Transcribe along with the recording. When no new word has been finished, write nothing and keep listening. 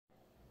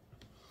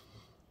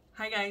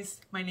Hi guys,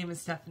 my name is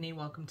Stephanie.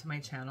 Welcome to my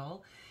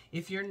channel.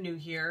 If you're new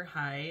here,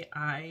 hi.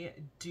 I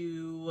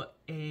do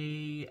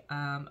a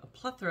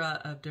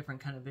plethora of different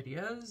kind of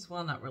videos.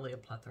 Well, not really a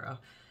plethora.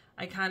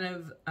 I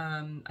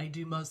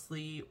do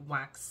mostly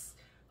wax,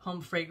 home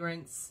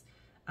fragrance,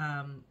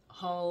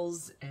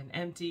 hauls and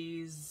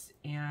empties,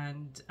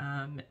 and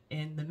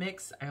in the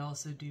mix I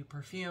also do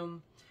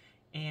perfume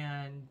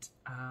and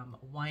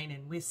wine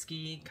and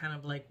whiskey, kind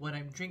of like what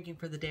I'm drinking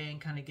for the day, and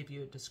kind of give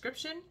you a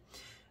description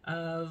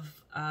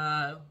of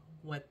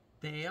what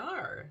they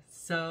are.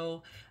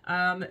 So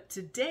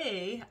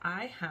today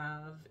I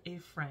have a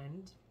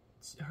friend.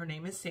 Her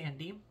name is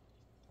Sandy.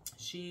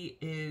 She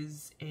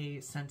is a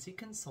Scentsy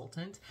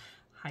consultant.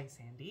 Hi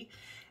Sandy.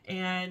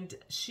 And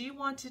she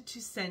wanted to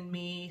send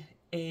me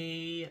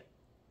a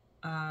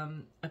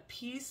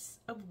piece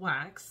of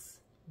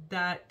wax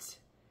that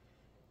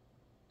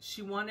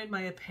she wanted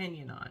my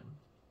opinion on.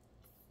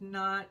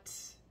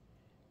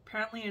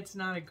 Apparently it's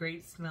not a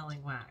great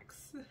smelling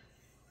wax.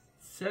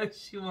 So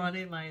she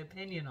wanted my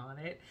opinion on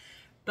it,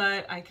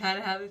 but I kind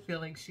of have a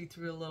feeling she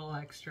threw a little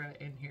extra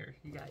in here,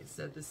 you guys.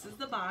 So this is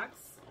the box,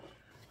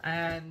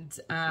 and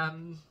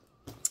I'm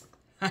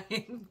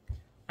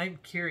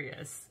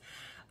curious.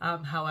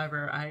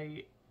 However,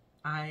 I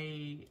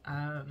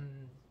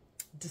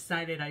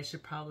decided I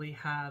should probably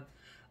have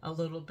a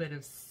little bit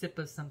of sip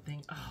of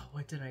something. Oh,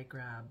 what did I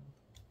grab?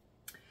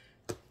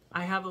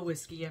 I have a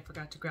whiskey. I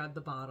forgot to grab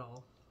the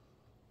bottle.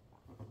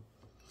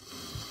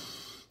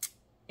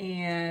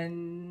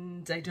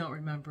 And I don't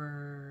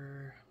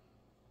remember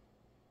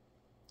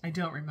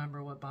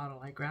what bottle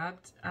I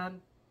grabbed.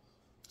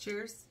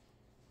 Cheers.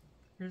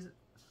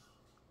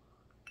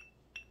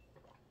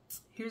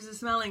 Here's a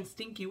smelling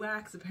stinky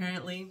wax,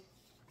 apparently.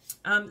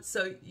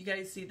 So you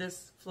guys see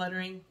this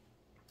fluttering?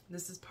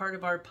 This is part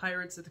of our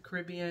Pirates of the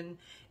Caribbean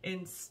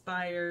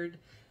inspired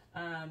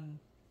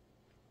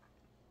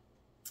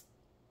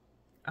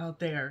out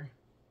there.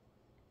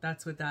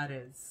 That's what that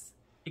is.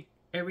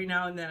 Every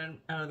now and then,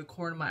 out of the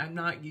corner of my, I'm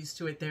not used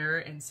to it there,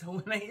 and so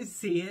when I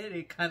see it,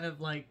 it kind of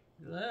like,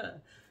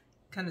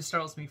 kind of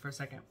startles me for a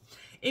second.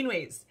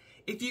 Anyways,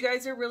 if you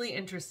guys are really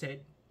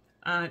interested,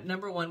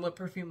 number one, what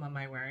perfume am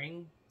I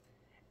wearing?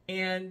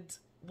 And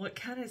what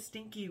kind of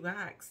stinky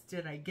wax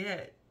did I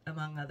get,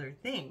 among other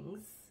things?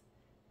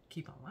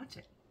 Keep on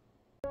watching.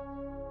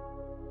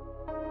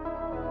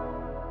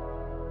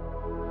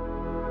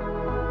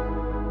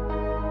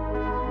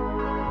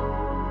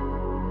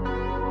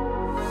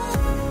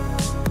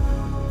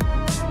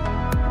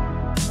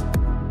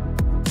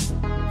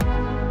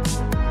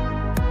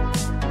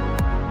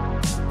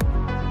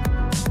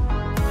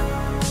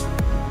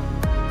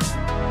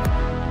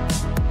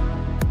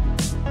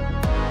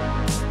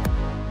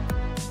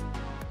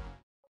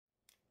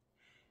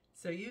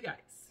 So you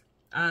guys,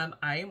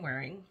 I am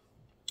wearing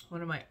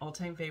one of my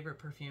all-time favorite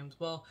perfumes.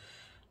 Well,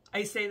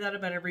 I say that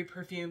about every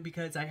perfume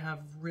because I have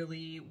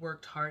really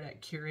worked hard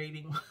at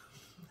curating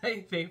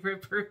my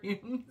favorite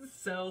perfumes.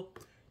 So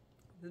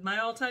my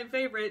all-time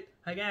favorite,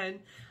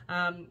 again,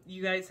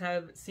 you guys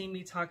have seen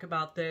me talk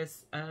about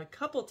this a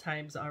couple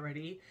times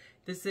already.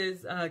 This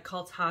is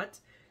called Hot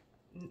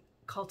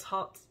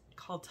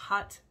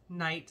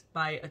Night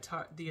by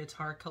the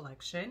Attar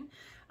collection.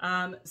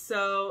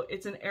 So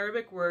it's an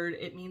Arabic word.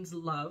 It means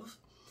love.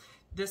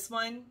 This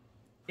one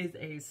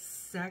is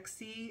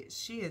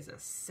she is a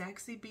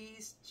sexy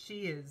beast.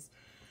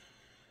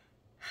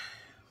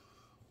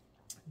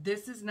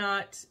 This is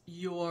not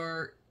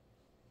your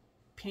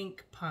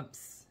pink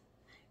pumps.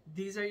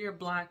 These are your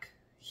black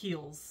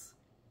heels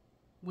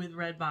with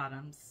red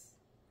bottoms.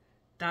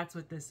 That's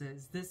what this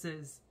is. This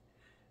is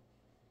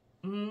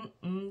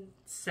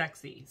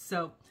sexy.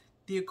 So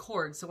the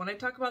accords. So when I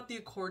talk about the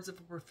accords of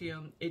a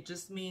perfume, it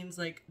just means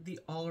like the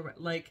all around,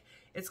 like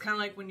it's kind of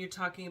like when you're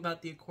talking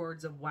about the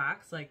accords of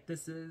wax, like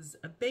this is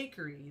a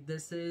bakery,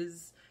 this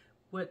is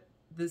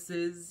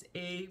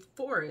a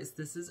forest,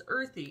 this is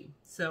earthy.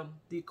 So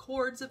the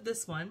accords of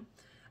this one,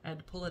 I had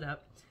to pull it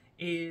up,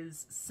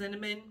 is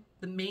cinnamon,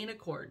 the main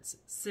accords: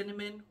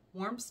 cinnamon,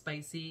 warm,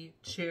 spicy,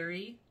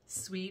 cherry,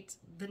 sweet,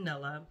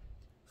 vanilla,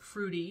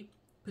 fruity,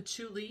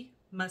 patchouli,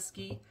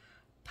 musky,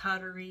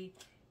 powdery,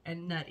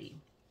 and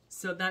nutty.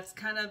 So that's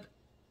kind of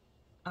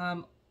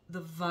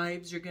the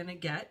vibes you're gonna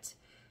get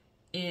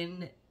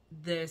in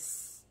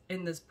this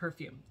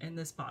perfume, in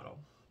this bottle.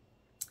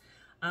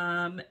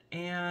 And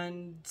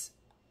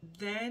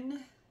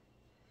then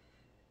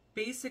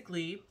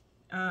basically,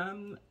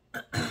 I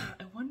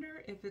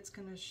wonder if it's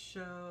gonna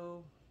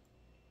show.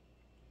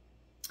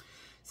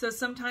 So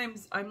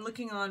sometimes I'm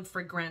looking on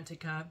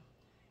Fragrantica,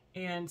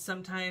 and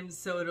sometimes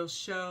so it'll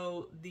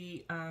show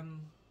the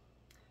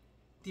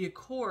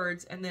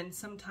accords, and then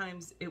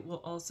sometimes it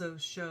will also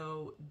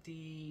show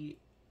the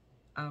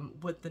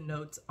what the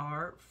notes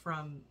are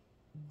from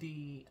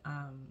the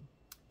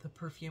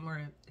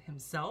perfumer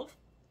himself,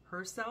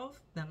 herself,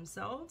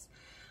 themselves,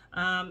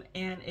 and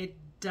it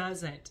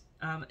doesn't.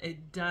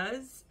 It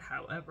does,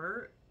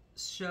 however,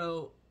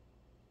 show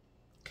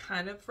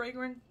kind of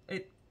fragrant.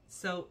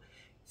 So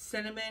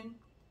cinnamon,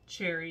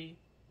 cherry,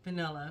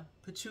 vanilla,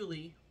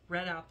 patchouli,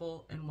 red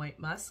apple, and white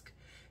musk.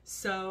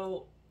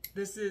 So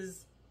this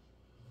is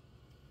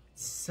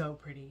so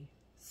pretty,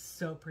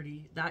 so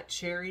pretty. That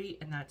cherry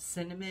and that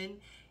cinnamon.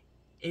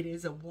 It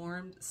is a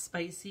warm,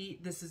 spicy.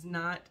 This is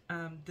not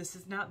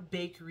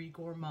bakery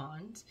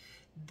gourmand.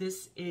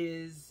 This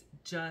is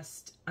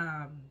just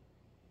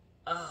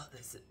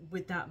this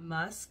with that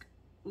musk.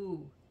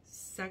 Ooh,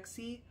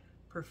 sexy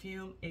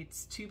perfume.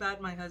 It's too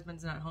bad my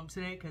husband's not home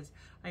today because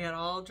I got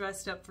all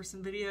dressed up for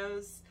some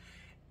videos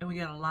and we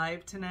got a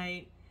live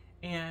tonight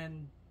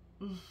and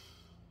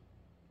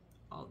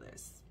all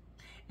this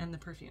and the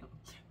perfume.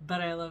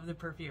 But I love the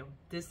perfume.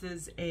 This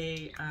is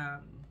a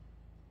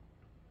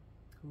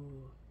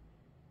ooh,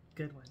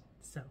 good one.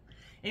 So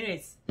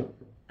anyways,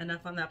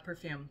 enough on that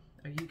perfume.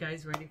 Are you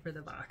guys ready for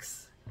the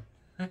box?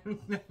 I'm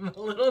a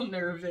little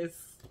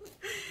nervous.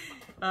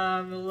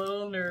 I'm a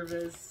little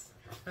nervous.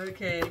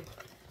 Okay.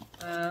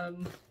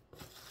 Aww.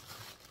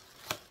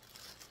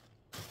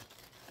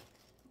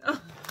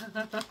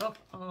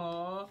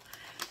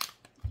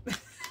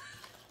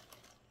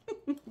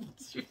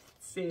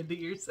 Sandy,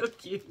 you're so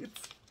cute.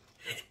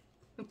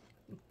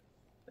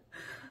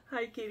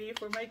 Hi, kitty,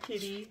 for my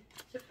kitty.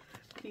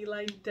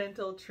 Feline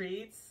dental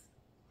treats.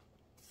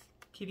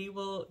 Kitty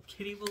will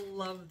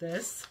love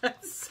this.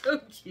 That's so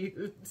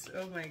cute.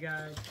 Oh my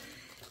god.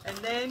 And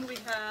then we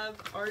have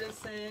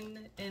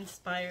artisan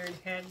inspired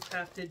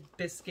handcrafted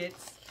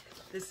biscuits.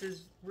 This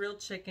is real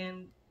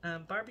chicken,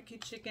 barbecue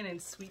chicken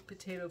and sweet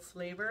potato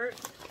flavor.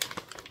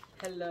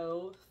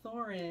 Hello,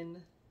 Thorin.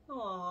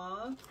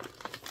 Aww.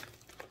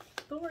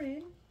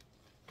 Thorin,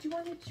 do you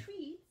want a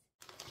treat?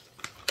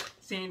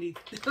 Sandy,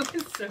 that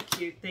was so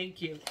cute.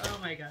 Thank you. Oh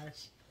my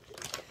gosh.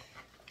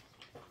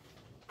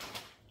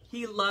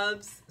 He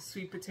loves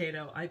sweet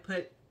potato. I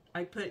put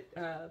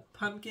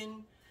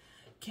pumpkin,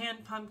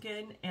 canned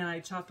pumpkin, and I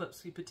chop up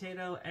sweet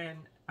potato, and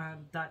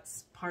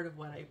that's part of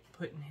what I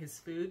put in his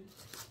food.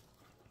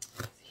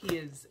 He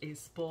is a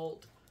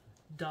spoiled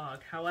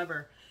dog.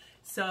 However,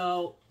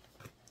 so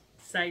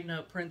side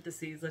note,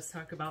 parentheses, let's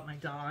talk about my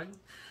dog.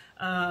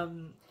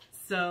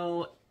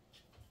 So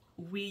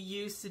we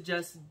used to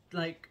just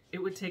like,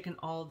 it would be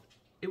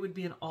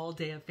an all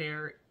day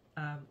affair.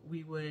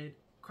 We would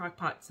crock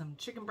pot some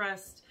chicken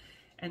breast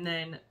and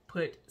then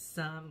put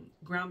some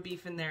ground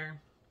beef in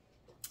there,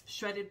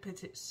 shredded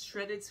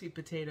sweet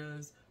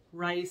potatoes,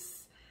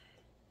 rice,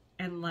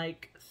 and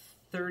like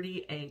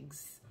 30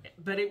 eggs.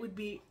 But it would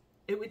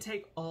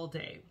take all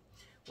day.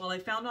 Well, I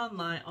found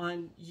online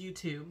on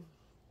YouTube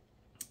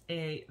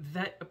a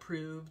vet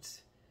approved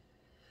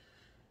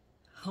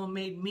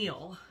homemade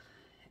meal,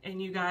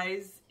 and you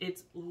guys,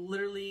 it's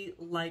literally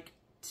like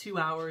 2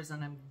 hours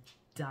and I'm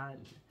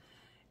done,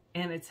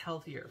 and it's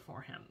healthier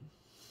for him.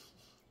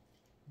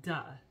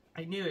 Duh,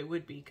 I knew it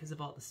would be because of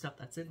all the stuff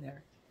that's in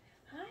there.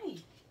 Hi,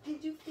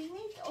 did you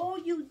finish? Oh,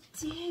 you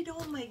did.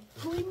 Oh my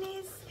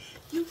goodness,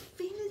 you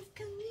finished.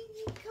 Come here,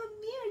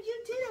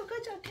 you did. Oh,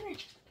 good job. Come here,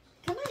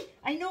 come on.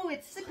 I know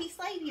it's slippy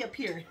slidey up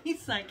here.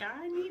 He's like,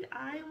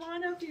 I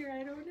want up here.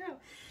 I don't know.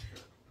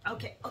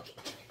 Okay. Oh,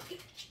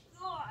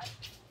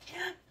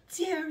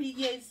 there he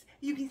is.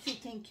 You can say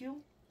thank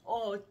you.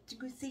 Oh, you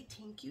can say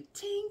thank you.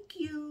 Thank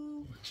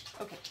you.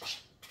 Okay.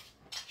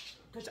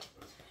 Good job.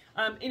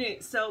 Anyway,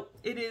 so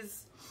it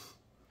is,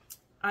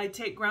 I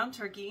take ground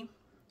turkey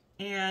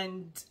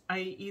and I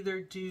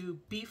either do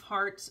beef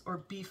hearts or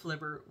beef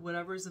liver,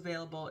 whatever's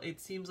available.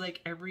 It seems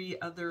like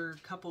every other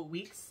couple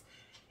weeks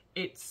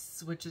it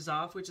switches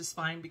off, which is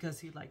fine because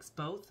he likes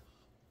both.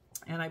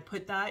 And I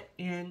put that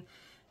in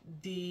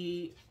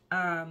the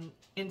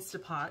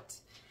Instapot,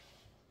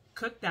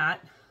 cook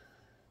that,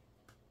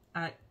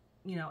 add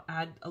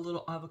a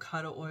little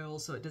avocado oil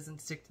so it doesn't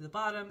stick to the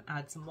bottom,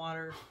 add some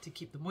water to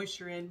keep the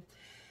moisture in,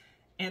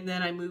 and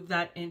then I move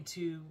that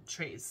into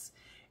trays.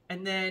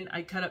 And then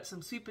I cut up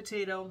some sweet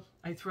potato,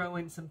 I throw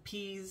in some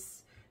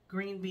peas,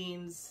 green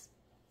beans,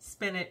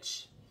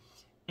 spinach,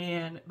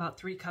 and about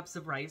 3 cups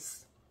of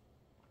rice.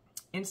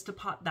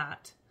 Instapot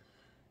that,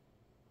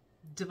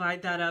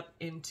 divide that up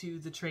into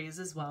the trays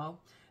as well.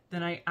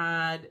 Then I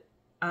add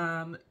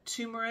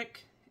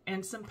turmeric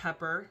and some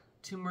pepper.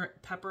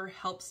 Pepper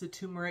helps the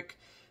turmeric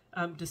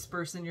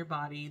disperse in your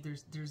body.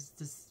 There's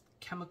this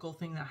chemical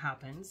thing that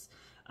happens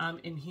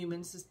in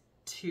humans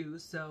too.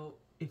 So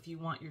if you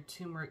want your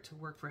turmeric to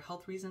work for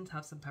health reasons,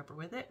 have some pepper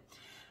with it.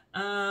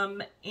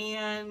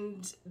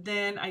 And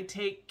then I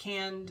take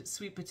canned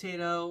sweet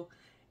potato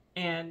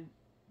and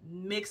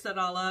mix that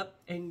all up.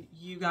 And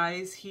you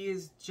guys, he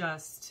is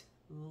just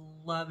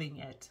loving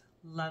it.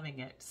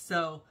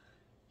 So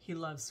he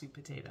loves sweet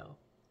potato.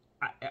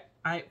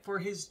 I for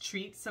his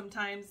treats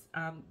sometimes,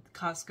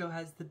 Costco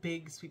has the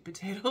big sweet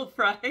potato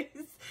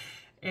fries,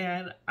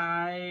 and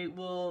I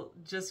will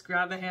just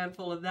grab a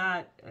handful of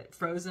that,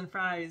 frozen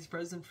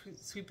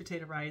sweet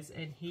potato fries,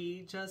 and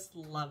he just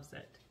loves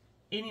it.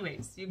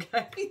 Anyways, you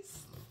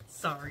guys,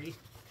 sorry.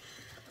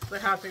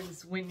 What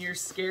happens when you're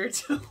scared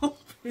to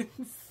open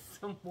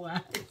some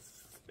wax?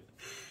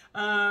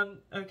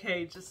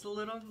 Okay, just a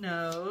little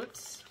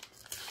note.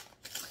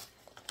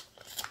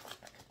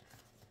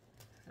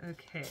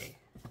 Okay.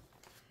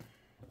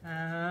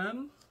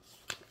 I'm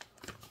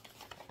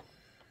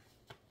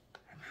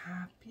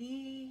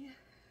happy.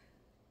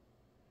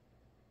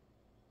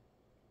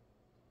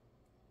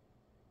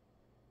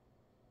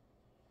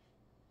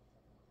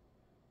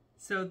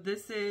 So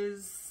this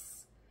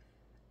is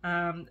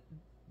okay,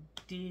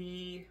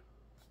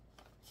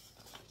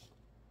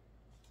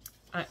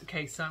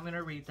 so I'm going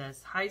to read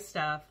this. Hi,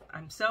 Steph.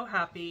 I'm so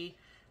happy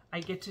I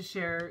get to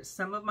share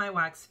some of my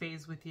wax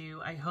phase with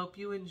you. I hope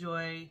you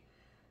enjoy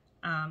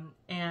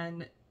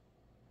and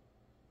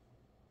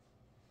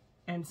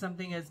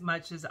something as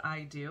much as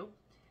I do.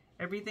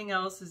 Everything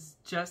else is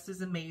just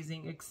as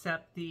amazing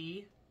except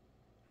the,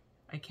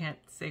 I can't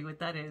say what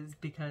that is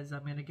because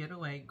I'm going to give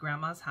away,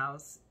 Grandma's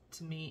house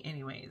to me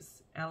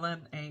anyways.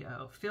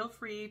 LMAO. Feel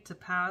free to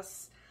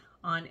pass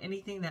on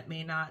anything that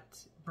may not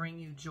bring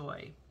you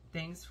joy.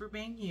 Thanks for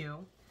being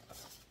you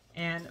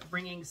and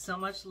bringing so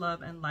much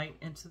love and light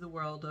into the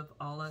world of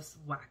all us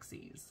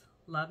waxies.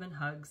 Love and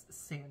hugs,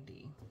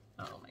 Sandy.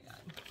 Oh my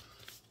God.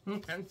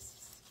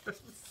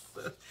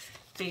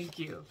 Thank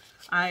you.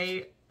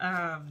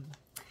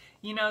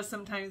 You know,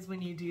 sometimes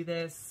when you do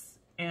this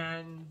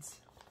and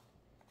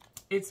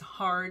it's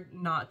hard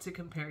not to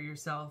compare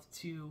yourself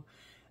to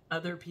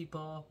other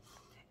people,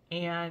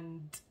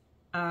 and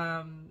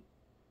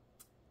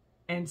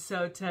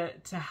so to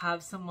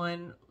have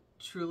someone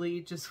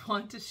truly just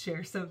want to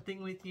share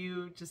something with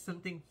you, just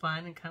something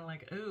fun and kind of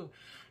like, ooh,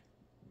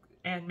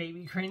 and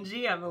maybe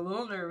cringy. I'm a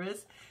little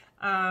nervous.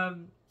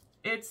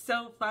 It's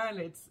so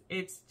fun.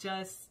 It's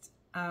just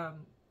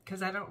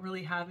because I don't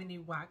really have any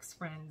wax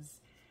friends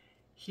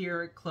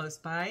here close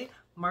by.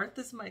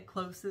 Martha's my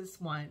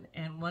closest one,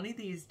 and one of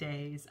these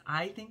days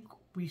I think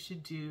we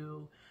should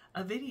do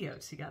a video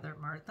together,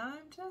 Martha.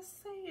 I'm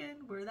just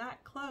saying, we're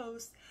that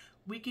close.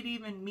 We could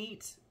even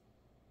meet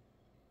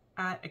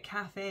at a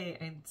cafe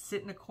and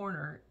sit in a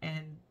corner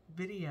and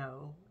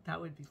video. That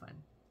would be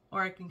fun.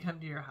 Or I can come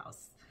to your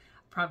house.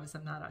 I promise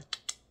I'm not a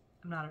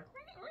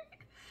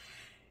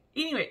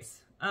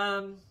anyways,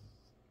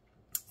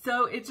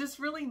 so it's just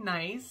really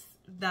nice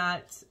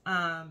that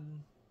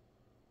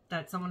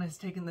that someone has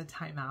taken the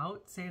time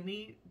out.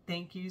 Sandy,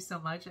 thank you so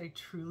much. I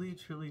truly,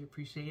 truly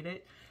appreciate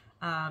it.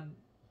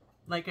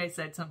 Like I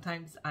said,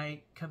 sometimes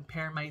I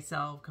compare my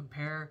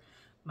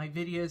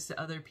videos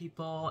to other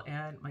people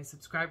and my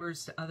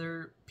subscribers to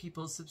other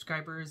people's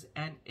subscribers.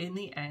 And in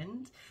the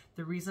end,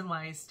 the reason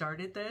why I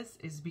started this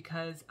is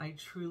because I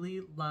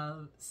truly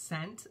love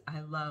scent.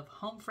 I love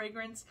home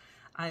fragrance.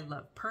 I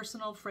love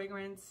personal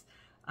fragrance.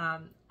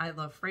 I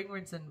love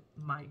fragrance in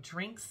my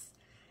drinks.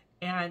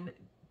 And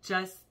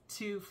just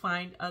to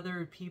find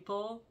other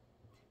people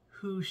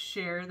who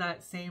share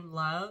that same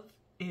love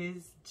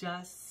is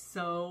just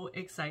so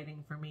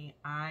exciting for me.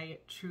 I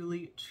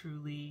truly,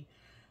 truly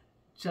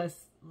just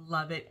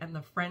love it. And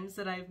the friends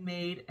that I've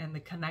made and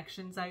the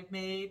connections I've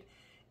made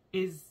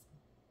is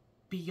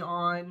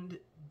beyond.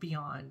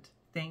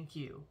 Thank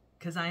you.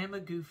 Because I am a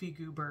goofy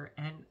goober,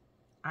 and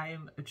I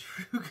am a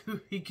true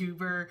goofy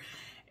goober.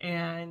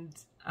 And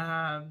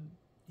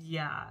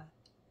yeah,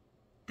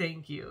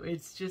 thank you.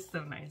 It's just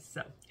so nice.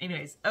 So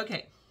anyways,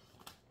 okay.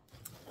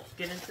 Let's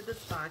get into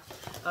this box.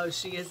 Oh,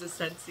 she is a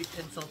Scentsy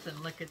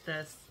consultant. Look at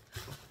this.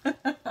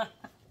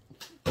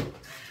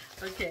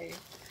 Okay,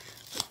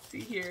 let's see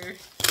here.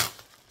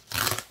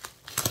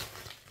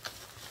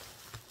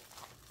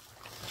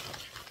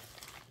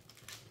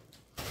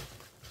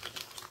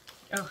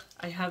 Oh,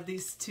 I have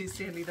these too,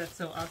 Sandy. That's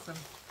so awesome.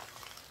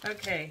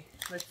 Okay,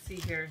 let's see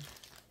here.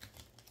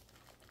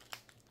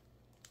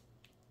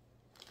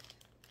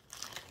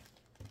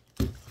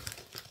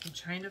 I'm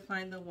trying to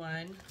find the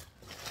one.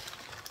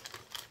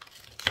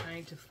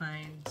 Trying to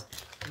find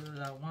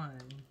the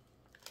one.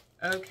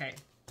 Okay,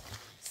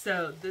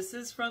 so this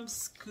is from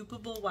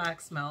Scoopable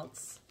Wax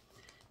Melts.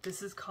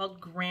 This is called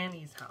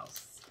Granny's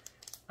House.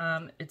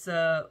 It's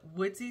a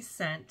woodsy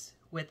scent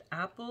with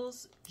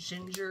apples,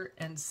 ginger,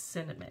 and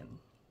cinnamon.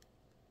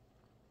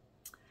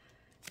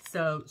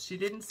 So she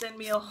didn't send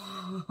me a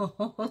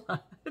whole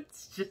lot.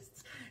 It's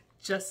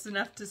just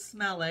enough to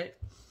smell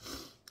it.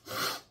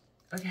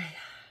 Okay.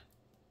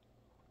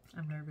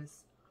 I'm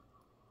nervous.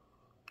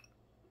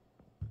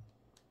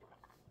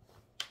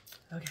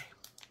 Okay.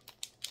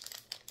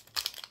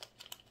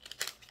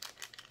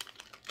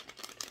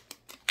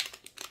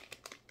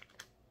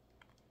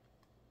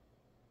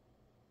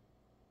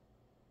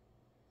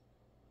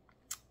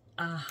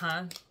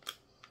 Uh-huh.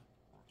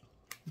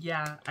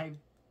 Yeah, I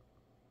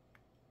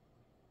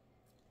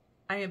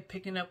am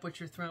picking up what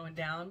you're throwing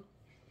down,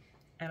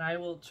 and I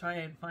will try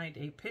and find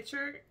a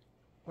picture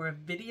or a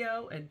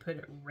video and put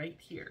it right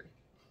here.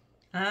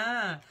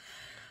 Ah,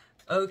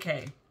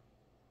 okay.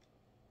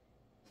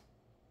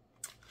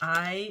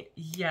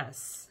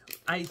 Yes,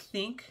 I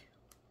think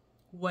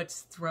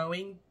what's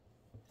throwing,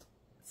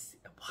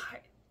 why,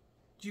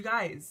 you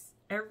guys,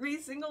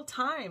 every single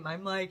time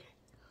I'm like,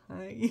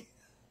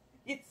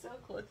 it's so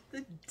close to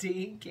the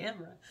dang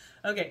camera.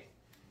 Okay.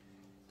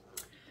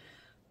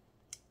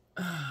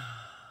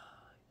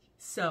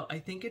 So I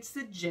think it's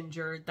the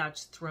ginger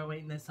that's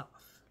throwing this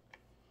off.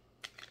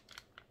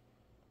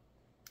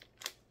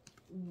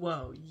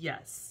 Whoa,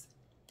 yes.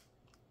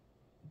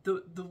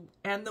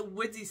 And the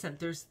woodsy scent.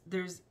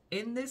 There's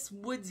in this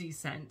woodsy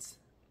scent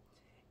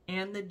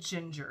and the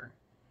ginger.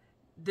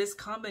 This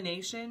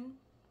combination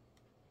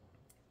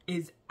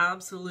is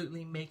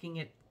absolutely making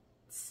it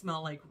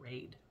smell like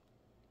Raid.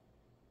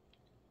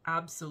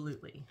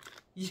 Absolutely.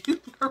 You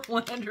are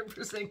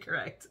 100%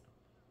 correct.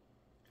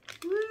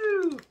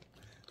 Woo!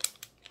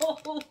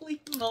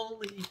 Holy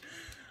moly.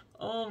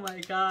 Oh my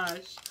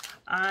gosh.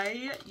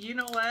 You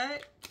know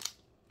what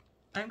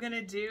I'm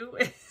gonna do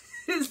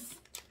is,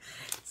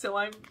 so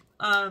I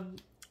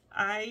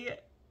I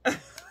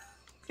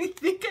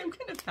think I'm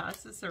gonna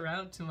pass this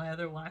around to my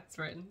other wax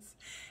friends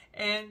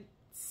and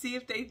see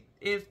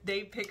if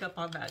they pick up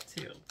on that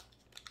too.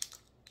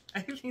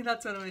 I think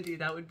that's what I'm gonna do.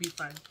 That would be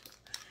fun.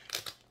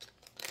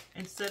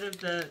 Instead of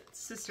the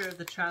sister of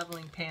the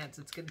traveling pants,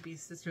 it's gonna be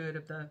sisterhood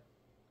of the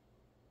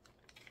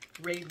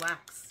Raid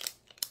wax.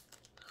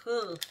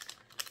 Ugh.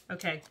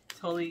 Okay,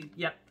 totally.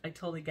 Yep, I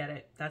totally get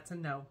it. That's a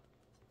no.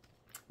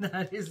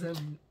 That is a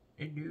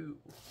no.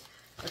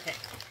 Okay.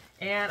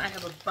 And I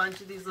have a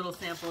bunch of these little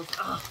samples.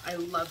 Oh, I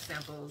love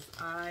samples.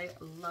 I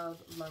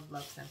love, love,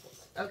 love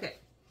samples. Okay.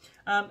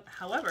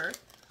 However,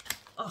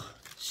 oh,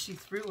 she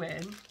threw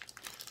in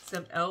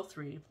some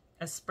L3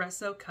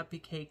 Espresso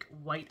Cuppy Cake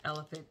White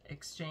Elephant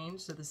Exchange.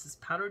 So this is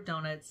powdered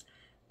donuts,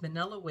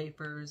 vanilla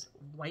wafers,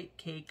 white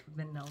cake,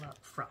 vanilla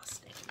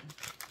frosting.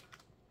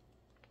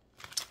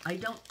 I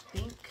don't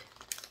think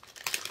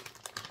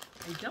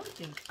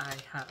I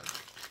have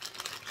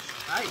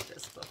tried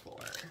this before.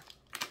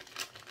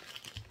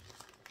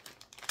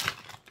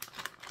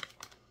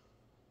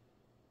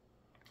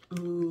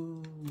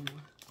 Ooh,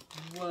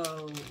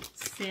 whoa,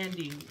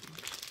 Sandy.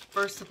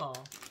 First of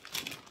all,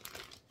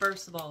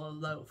 a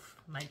loaf,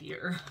 my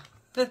dear.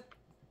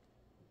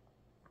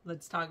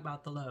 Let's talk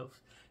about the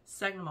loaf.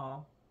 Second of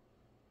all,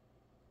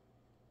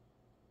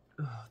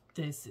 oh,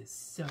 this is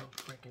so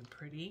freaking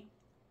pretty.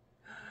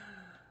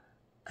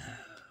 Oh,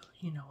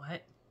 you know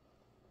what?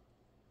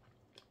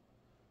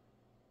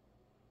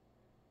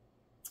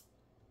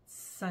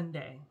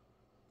 Sunday.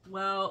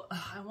 Well,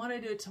 I want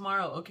to do it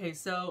tomorrow. Okay,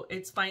 so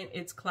it's fine.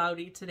 It's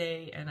cloudy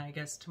today, and I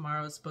guess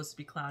tomorrow is supposed to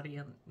be cloudy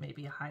and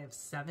maybe a high of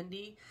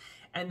 70.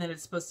 And then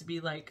it's supposed to be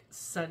like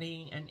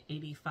sunny and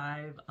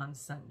 85 on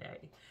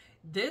Sunday.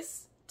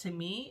 This, to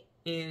me,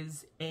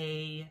 is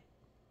a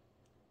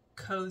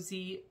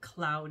cozy,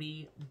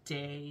 cloudy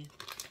day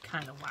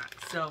kind of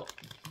wax. So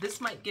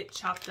this might get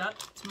chopped up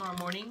tomorrow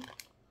morning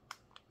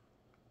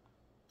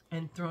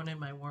and thrown in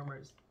my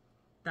warmers.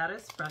 That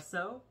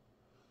espresso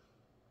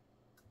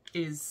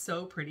is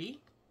so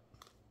pretty.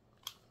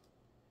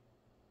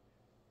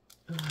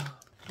 Ugh.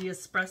 The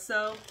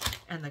espresso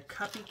and the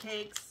cuppy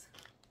cakes.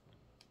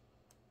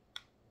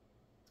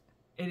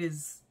 It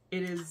is,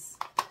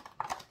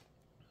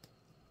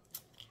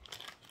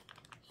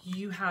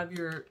 you have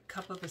your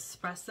cup of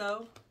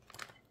espresso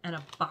and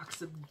a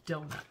box of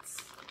donuts.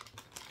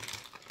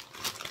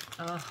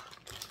 Oh,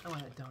 I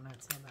want a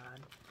donut so bad.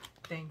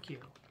 Thank you.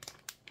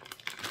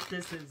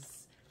 This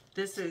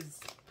is,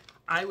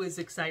 I was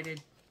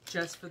excited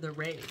just for the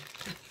Raid.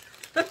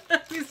 I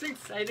was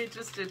excited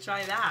just to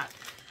try that.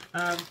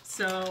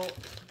 So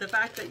the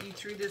fact that you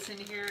threw this in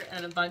here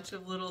and a bunch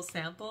of little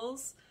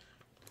samples,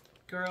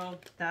 girl,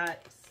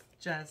 that's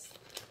just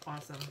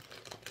awesome.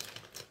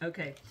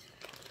 Okay.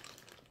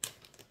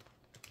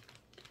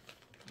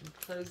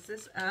 Close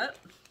this up.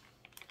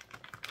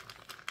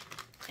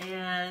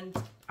 And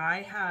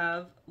I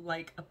have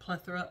like a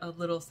plethora of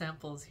little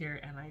samples here,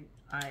 and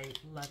I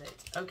love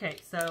it. Okay,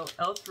 so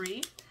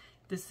L3.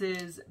 This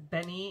is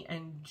Benny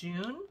and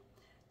June.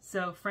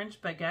 So French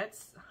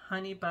baguettes,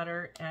 honey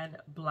butter, and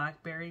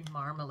blackberry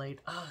marmalade.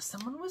 Oh,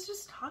 someone was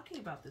just talking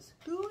about this.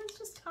 Who was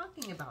just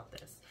talking about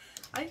this?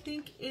 I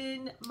think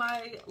in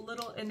my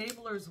little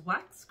Enablers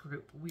Wax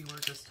group, we were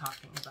just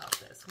talking about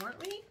this, weren't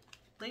we,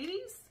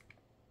 ladies?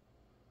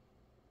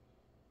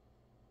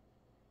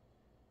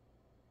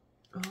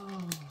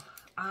 Oh,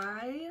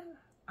 I'm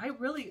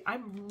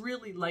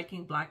really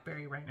liking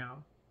blackberry right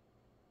now.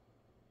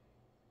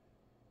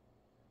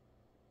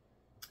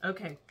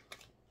 Okay.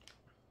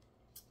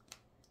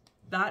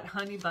 That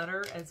honey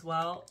butter as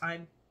well.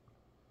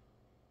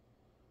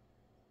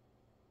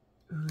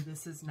 Ooh,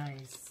 this is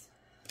nice.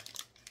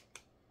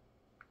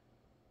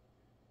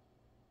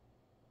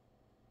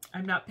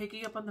 I'm not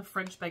picking up on the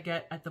French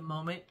baguette at the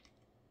moment.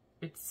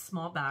 It's a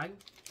small bag.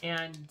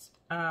 And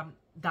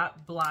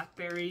that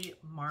blackberry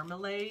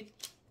marmalade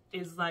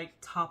is like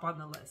top on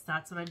the list.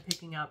 That's what I'm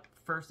picking up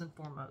first and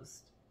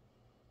foremost.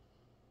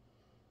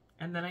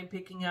 And then I'm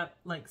picking up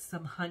like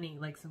some honey,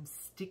 like some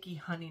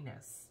sticky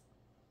honeyness.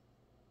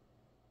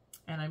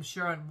 And I'm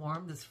sure on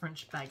warm, this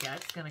French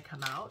baguette's gonna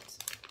come out.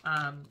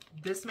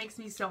 This makes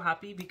me so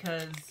happy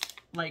because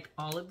like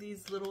all of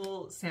these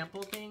little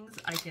sample things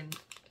I can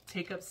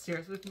take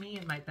upstairs with me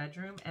in my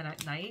bedroom, and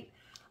at night,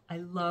 I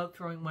love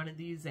throwing one of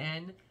these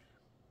in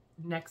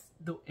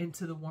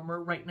into the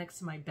warmer right next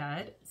to my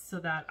bed so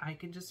that I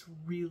can just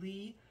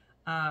really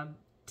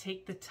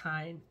take the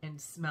time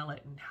and smell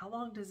it. And how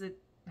long does it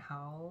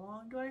How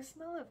long do I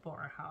smell it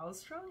for? How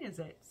strong is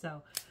it?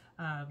 So,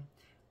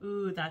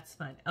 ooh, that's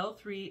fun.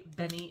 L3,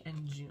 Benny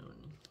and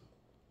June.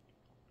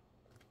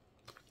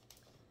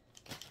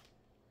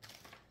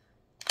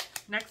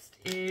 Next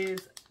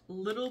is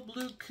Little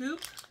Blue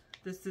Coupe.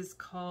 This is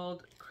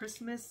called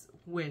Christmas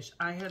Wish.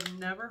 I have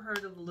never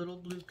heard of Little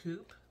Blue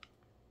Coupe.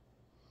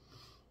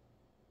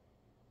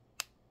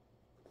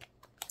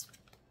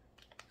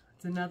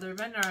 It's another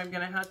vendor I'm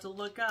going to have to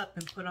look up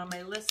and put on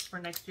my list for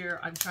next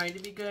year. I'm trying to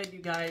be good, you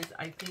guys.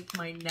 I think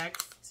my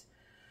next,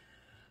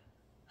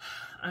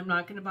 I'm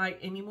not going to buy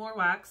any more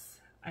wax.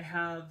 I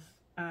have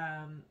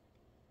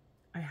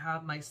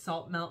my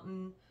Salt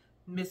Mountain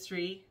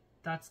Mystery.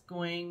 That's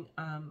going,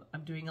 I'm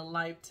doing a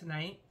live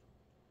tonight.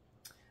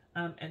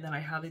 And then I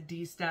have a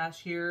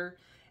D-stash here.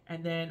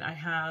 And then I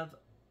have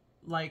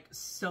like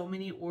so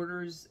many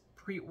orders,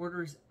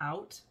 pre-orders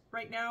out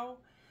right now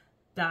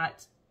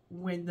that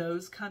when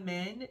those come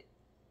in,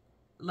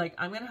 like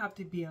I'm going to have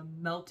to be a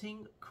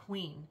melting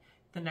queen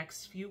the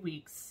next few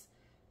weeks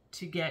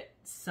to get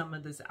some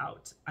of this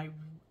out. I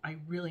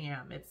really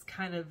am. It's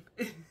kind of,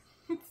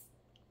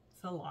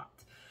 it's a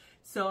lot.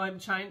 So I'm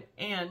trying,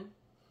 and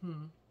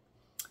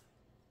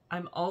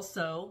I'm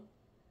also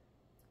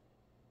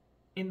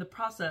in the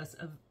process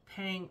of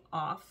paying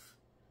off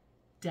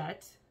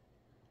debt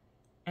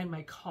and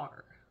my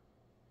car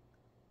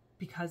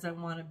because I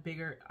want a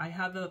bigger, I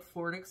have a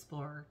Ford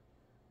Explorer.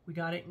 We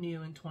got it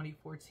new in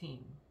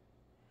 2014.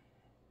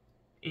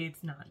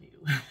 It's not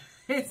new.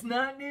 It's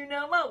not new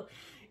no more.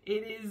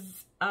 It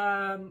is,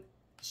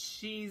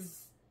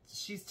 she's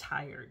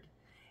tired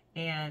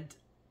and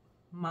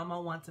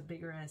Mama wants a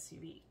bigger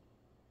SUV.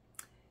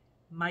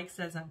 Mike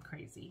says I'm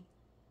crazy.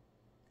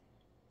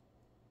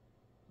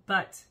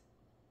 But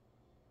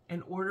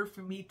in order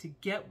for me to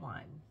get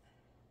one,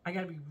 I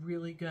gotta be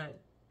really good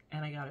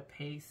and I gotta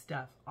pay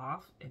stuff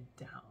off and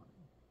down,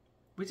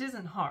 which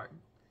isn't hard.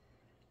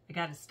 I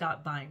gotta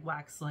stop buying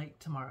wax like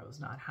tomorrow's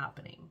not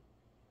happening.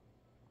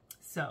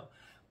 So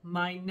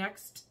my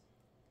next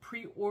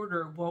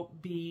pre-order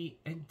won't be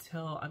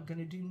until I'm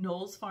gonna do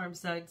Knoll's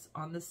Farmsteads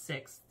on the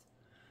 6th.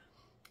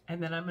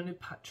 And then I'm gonna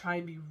try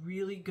and be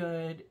really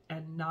good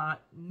and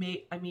not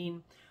make, I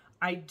mean,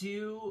 I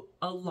do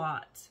a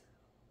lot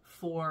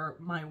for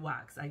my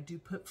wax. I do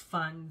put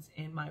funds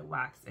in my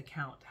wax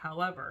account.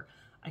 However,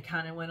 I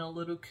kind of went a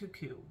little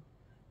cuckoo,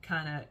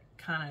 kind of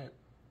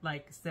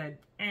like said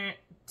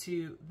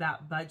to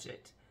that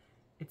budget.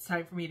 It's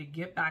time for me to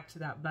get back to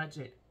that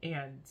budget.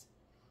 And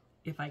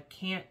if I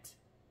can't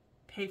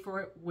pay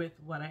for it with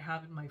what I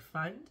have in my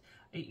fund,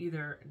 I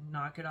either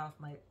knock it off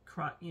my,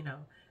 cut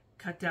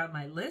down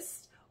my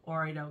list,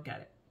 or I don't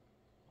get it.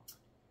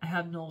 I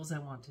have Knoll's I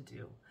want to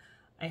do.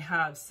 I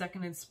have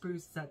Second and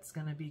Spruce that's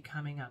going to be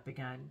coming up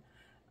again.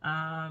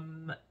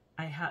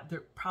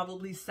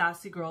 Probably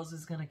Sassy Girls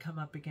is going to come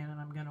up again and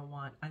I'm going to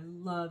want. I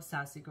love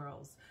Sassy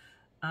Girls.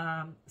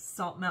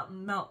 Salt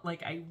Mountain Melt.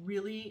 Like I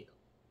really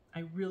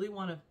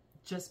want to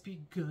just be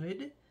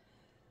good.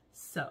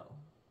 So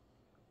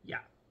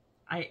yeah,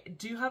 I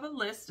do have a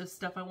list of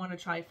stuff I want to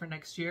try for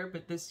next year,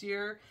 but this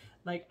year,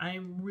 like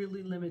I'm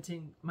really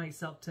limiting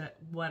myself to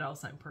what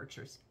else I'm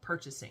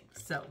purchasing.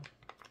 So,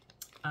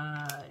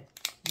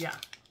 yeah,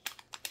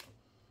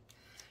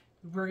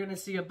 we're going to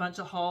see a bunch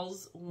of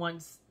hauls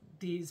once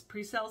these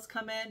pre-sales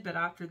come in, but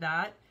after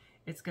that,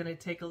 it's going to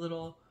take a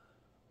little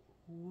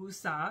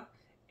woosah,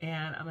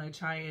 and I'm going to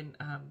try and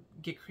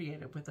get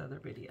creative with other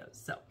videos.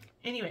 So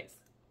anyways,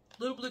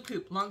 Little Blue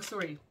Coupe, long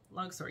story,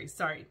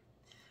 sorry.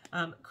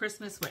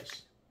 Christmas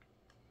Wish.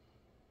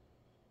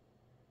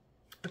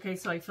 Okay,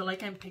 so I feel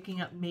like I'm picking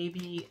up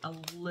maybe a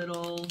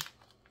little,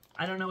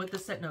 I don't know what the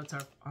set notes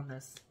are on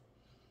this.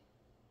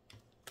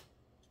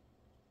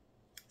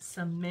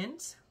 Some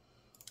mint.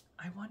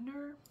 I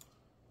wonder,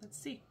 let's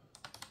see.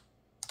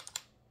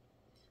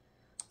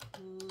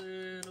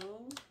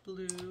 Little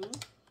Blue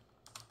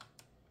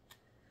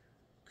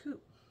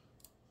Coupe.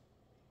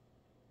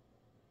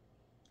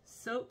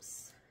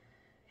 Soaps,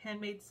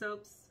 handmade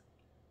soaps,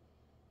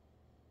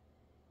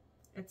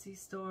 Etsy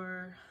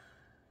store,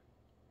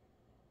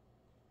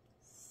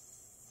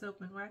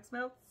 soap and wax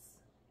melts.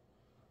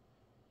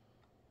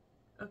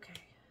 Okay,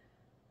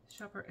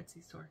 shop our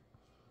Etsy store.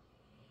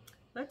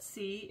 Let's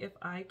see if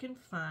I can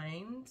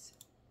find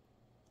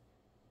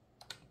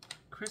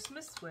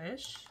Christmas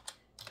Wish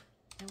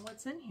and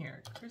what's in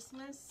here.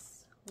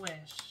 Christmas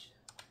Wish.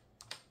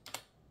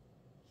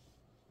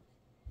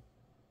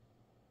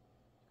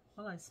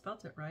 Well, I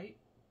spelt it right.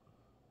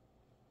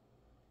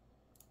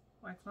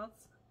 Wax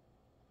melts.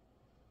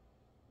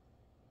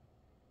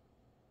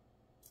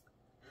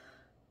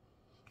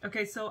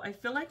 Okay, so I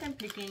feel like I'm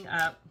picking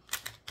up,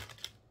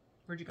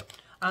 where'd you go?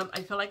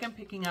 I feel like I'm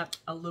picking up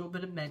a little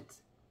bit of mint,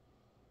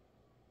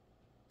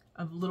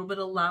 a little bit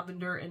of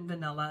lavender and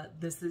vanilla.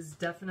 This is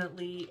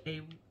definitely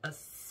a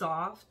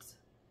soft,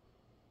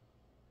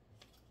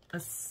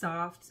 this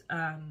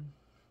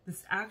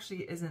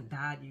actually isn't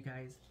bad, you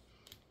guys.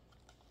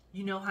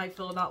 You know how I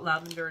feel about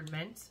lavender and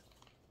mint.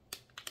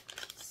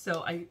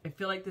 So I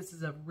feel like this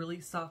is a really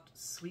soft,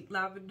 sweet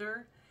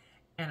lavender.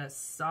 and a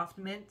soft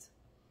mint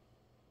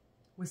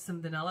with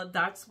some vanilla.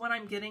 That's what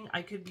I'm getting.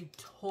 I could be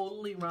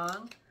totally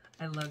wrong.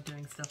 I love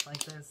doing stuff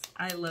like this.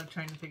 I love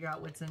trying to figure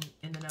out what's in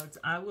the notes.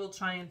 I will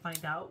try and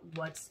find out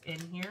what's in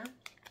here.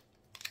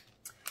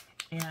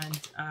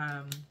 And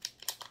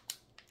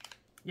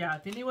yeah,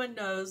 if anyone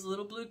knows,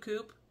 Little Blue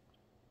Coupe,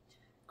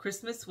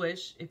 Christmas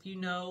Wish, if you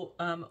know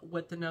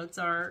what the notes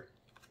are,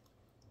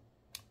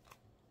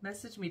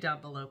 message me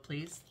down below,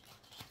 please.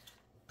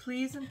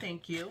 Please and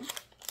thank you.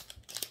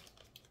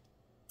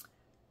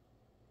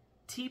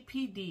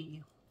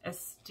 TPD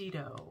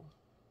Estito.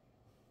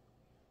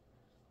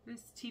 What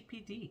is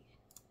TPD?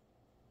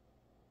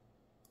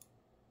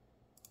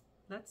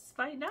 Let's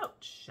find out,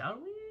 shall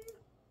we?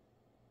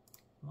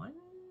 1,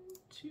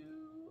 2,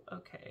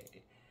 okay.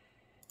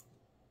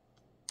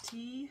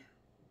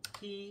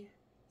 TPD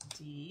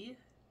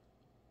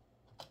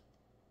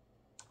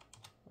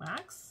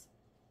wax.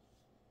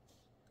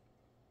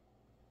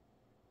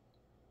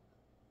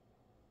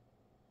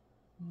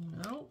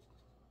 Nope.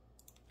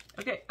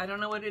 Okay, I don't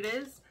know what it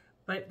is,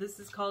 but this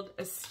is called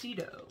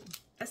Estito.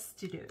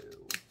 Estito.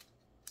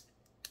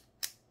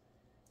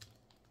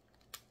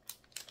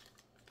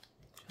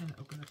 Trying to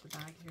open up the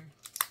bag here.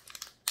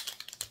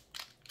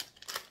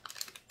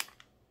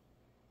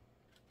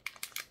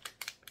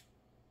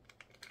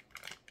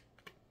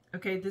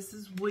 Okay, this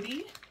is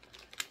woody.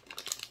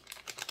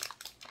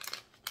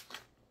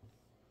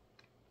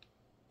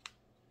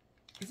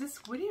 Is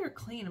this woody or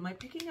clean? Am I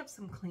picking up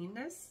some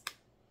cleanness?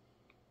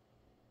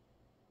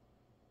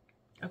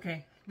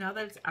 Okay, now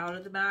that it's out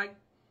of the bag,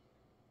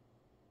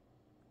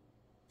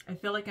 I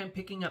feel like I'm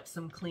picking up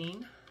some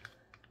clean.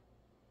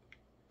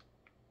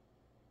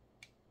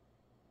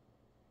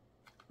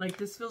 Like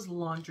this feels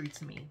laundry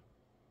to me.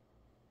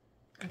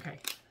 Okay,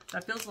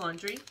 that feels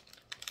laundry.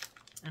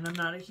 And I'm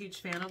not a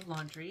huge fan of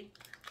laundry.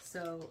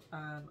 So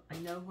I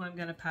know who I'm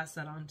gonna pass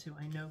that on to.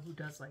 I know who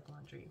does like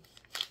laundry.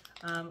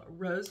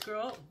 Rose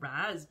Girl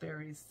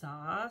raspberry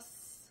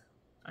sauce.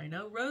 I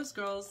know Rose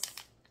Girls.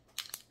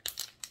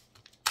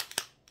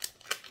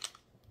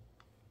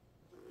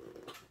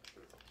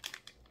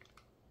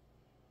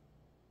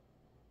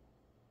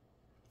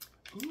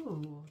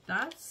 Ooh,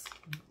 that's,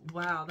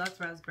 wow, that's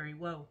raspberry.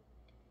 Whoa.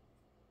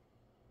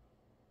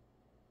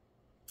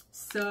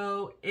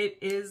 So it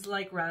is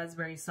like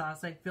raspberry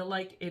sauce. I feel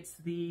like it's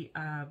the,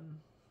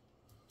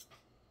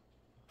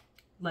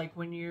 like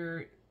when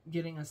you're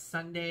getting a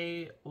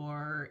sundae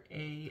or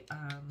a,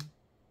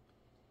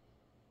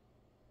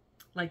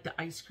 like the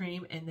ice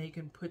cream and they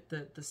can put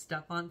the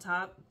stuff on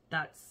top.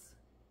 That's,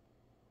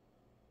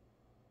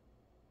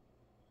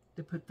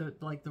 they put the,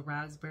 like the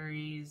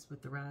raspberries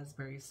with the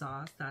raspberry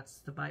sauce. That's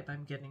the vibe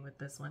I'm getting with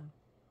this one.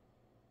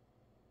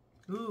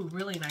 Ooh,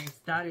 really nice.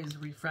 That is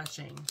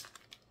refreshing.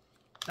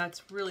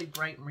 That's really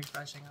bright and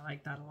refreshing. I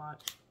like that a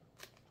lot.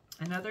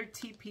 Another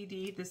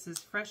TPD. This is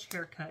Fresh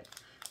Haircut.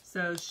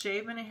 So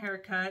shave and a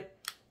haircut,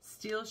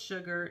 steel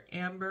sugar,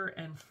 amber,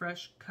 and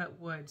fresh cut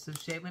wood. So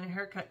shave and a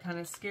haircut kind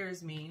of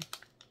scares me.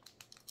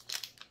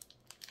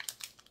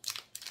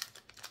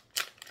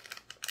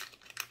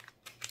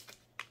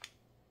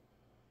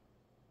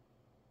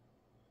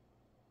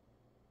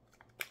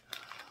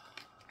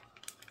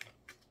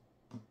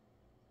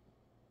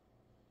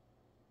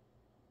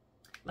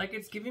 Like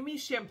it's giving me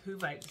shampoo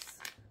vibes.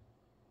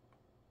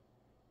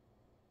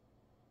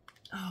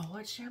 Oh,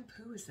 what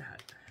shampoo is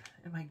that?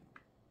 Am I...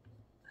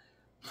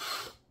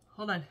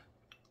 Hold on.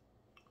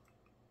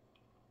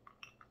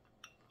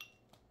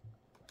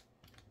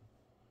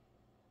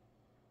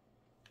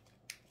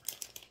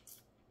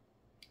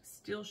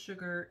 Steel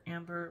sugar,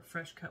 amber,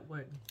 fresh cut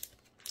wood.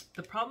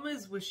 The problem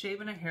is with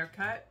shaving a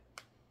haircut,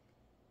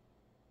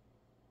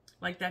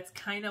 like that's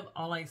kind of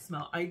all I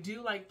smell. I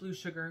do like blue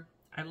sugar.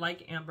 I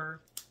like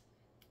amber.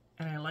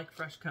 And I like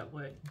fresh cut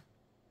wood.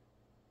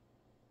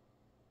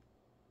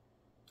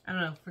 I don't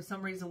know, for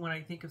some reason when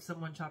I think of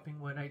someone chopping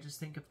wood, I just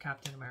think of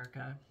Captain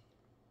America.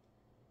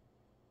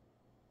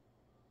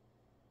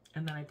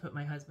 And then I put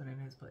my husband in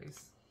his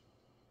place.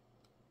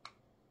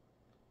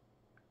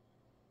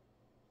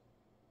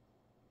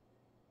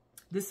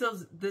 This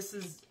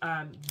is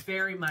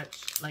very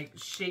much like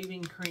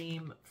shaving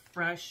cream,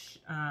 fresh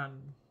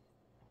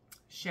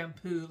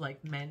shampoo,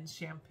 like men's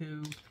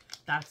shampoo.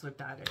 That's what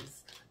that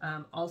is.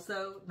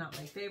 Also, not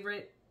my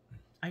favorite.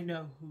 I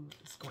know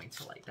who's going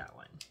to like that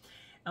one.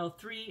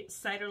 L3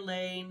 Cider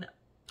Lane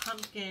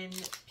Pumpkin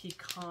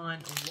Pecan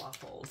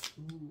Waffles.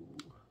 Ooh.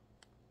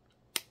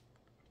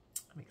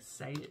 I'm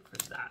excited for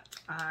that.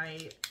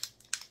 I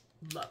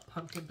love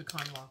pumpkin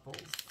pecan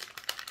waffles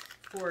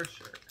for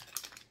sure.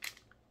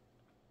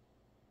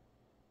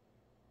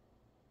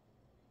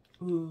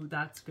 Ooh,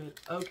 that's good.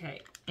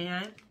 Okay,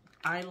 and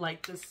I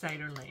like the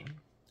Cider Lane.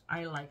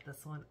 I like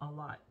this one a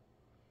lot.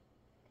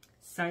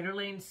 Cider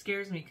Lane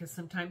scares me because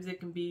sometimes it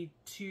can be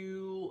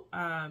too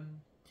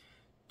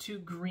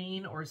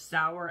green or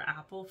sour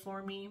apple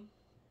for me.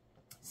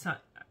 So,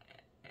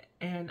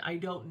 and I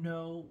don't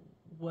know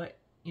what,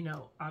 you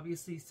know,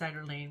 obviously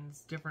Cider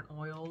Lane's different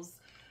oils,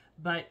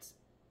 but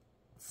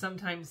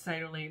sometimes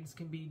cider lanes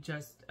can be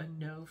just a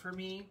no for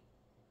me.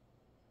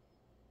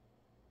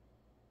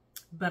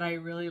 But I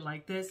really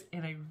like this,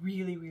 and I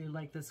really, really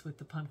like this with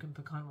the pumpkin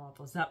pecan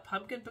waffles. That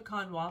pumpkin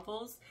pecan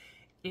waffles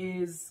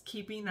is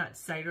keeping that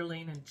cider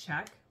lane in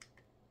check.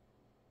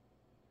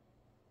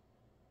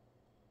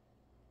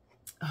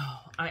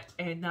 Oh,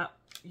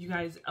 you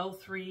guys,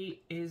 L3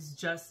 is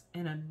just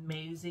an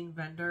amazing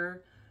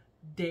vendor.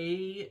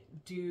 They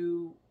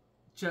do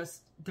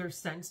just, their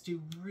scents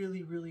do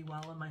really, really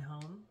well in my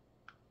home.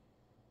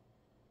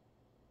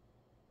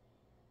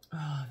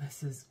 Oh,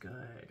 this is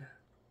good.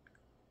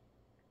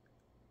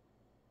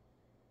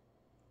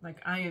 Like,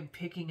 I am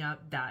picking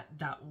up that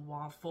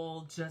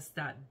waffle, just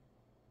that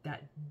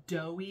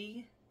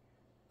doughy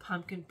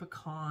pumpkin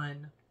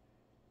pecan.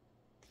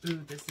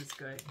 Ooh, this is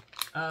good.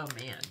 Oh,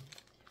 man.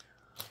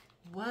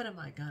 What am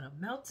I gonna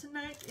melt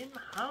tonight in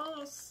my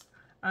house?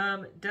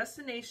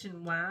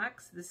 Destination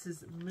Wax. This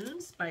is Moon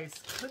Spice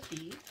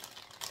Cookie.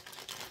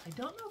 I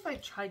don't know if I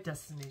tried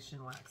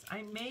Destination Wax.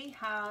 I may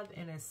have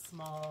in a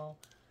small...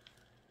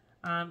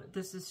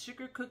 this is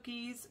sugar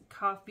cookies,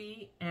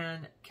 coffee,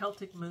 and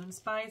Celtic Moon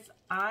Spice.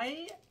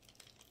 I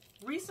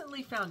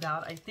recently found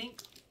out, I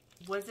think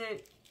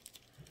it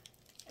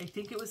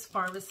was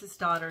Pharmacist's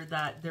Daughter,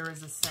 that there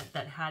is a scent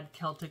that had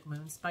Celtic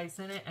Moon Spice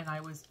in it, and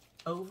I was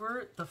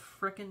over the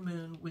frickin'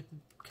 moon with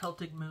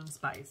Celtic Moon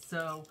Spice.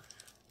 So,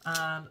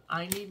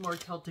 I need more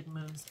Celtic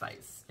Moon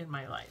Spice in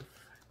my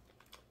life.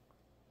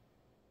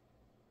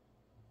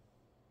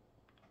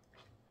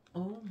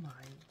 Oh my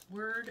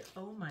word,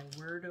 oh my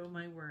word, oh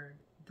my word.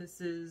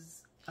 This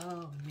is,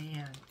 oh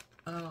man,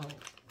 oh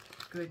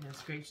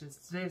goodness gracious,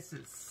 this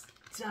is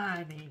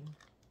stunning.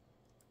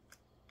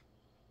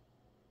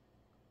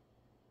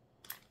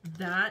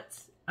 That,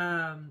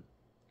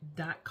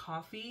 that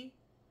coffee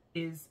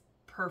is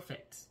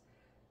perfect.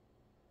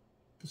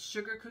 The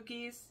sugar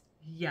cookies,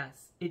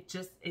 yes,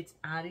 it's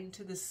adding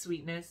to the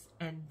sweetness,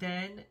 and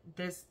then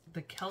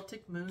the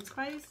Celtic Moon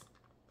Spice,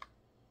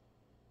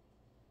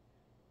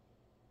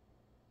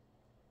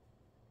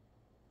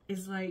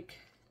 is like,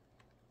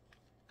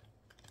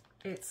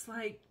 it's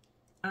like,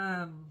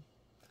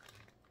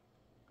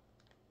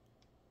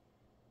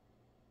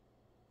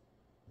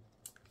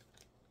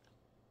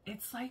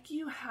 it's like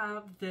you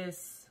have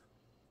this,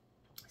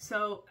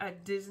 so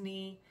at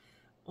Disney,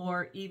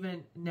 or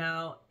even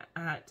now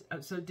at,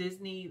 so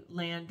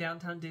Disneyland,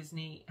 Downtown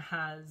Disney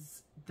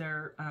has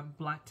their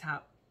Black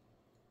Tap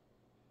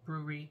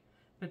brewery,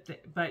 but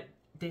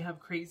they have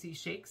crazy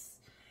shakes.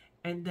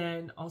 And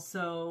then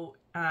also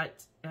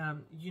at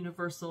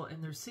Universal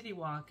in their City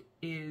Walk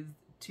is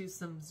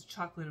Twosome's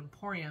Chocolate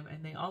Emporium,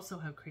 and they also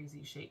have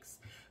crazy shakes.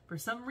 For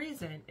some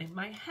reason, in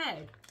my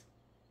head,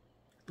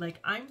 like,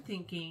 I'm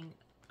thinking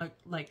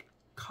like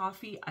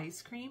coffee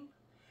ice cream,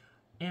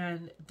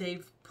 and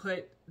they've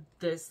put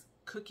this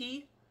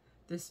cookie,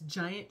 this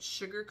giant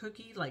sugar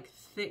cookie, like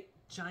thick,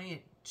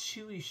 giant,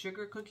 chewy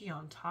sugar cookie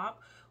on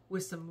top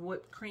with some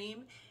whipped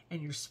cream,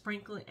 and you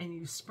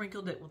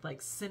sprinkled it with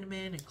like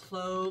cinnamon and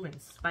clove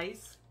and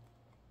spice.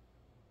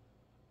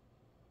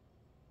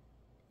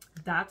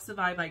 That's the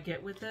vibe I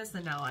get with this,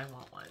 and now I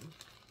want one.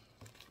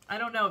 I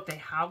don't know if they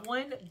have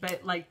one,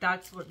 but like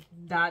that's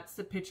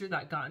the picture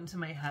that got into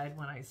my head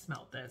when I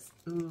smelled this.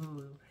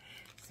 Ooh,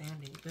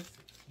 Sandy, this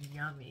is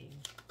yummy.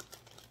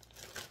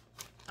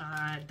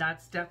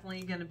 That's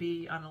definitely going to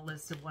be on a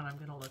list of what I'm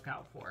going to look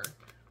out for,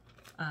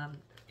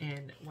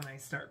 and when I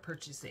start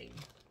purchasing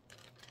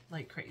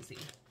like crazy.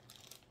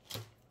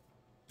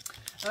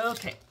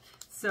 Okay,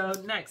 so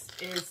next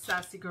is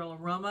Sassy Girl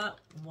Aroma,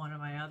 one of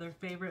my other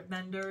favorite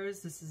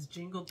vendors. This is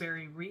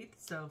Jingleberry Wreath,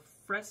 so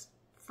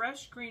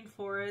fresh green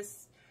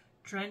forest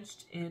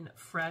drenched in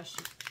fresh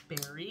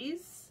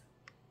berries.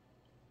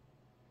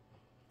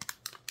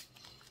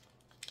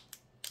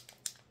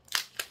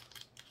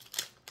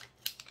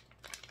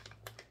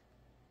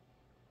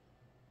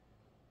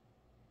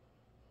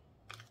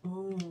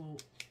 Ooh,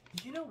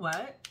 you know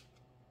what?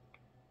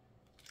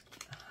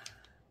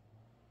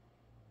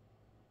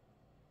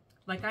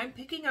 Like, I'm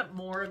picking up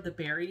more of the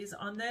berries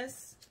on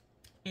this,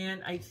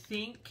 and I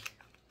think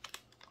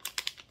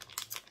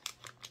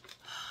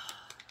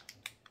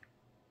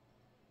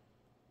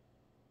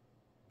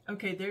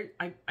okay, there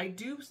I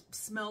do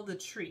smell the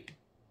tree.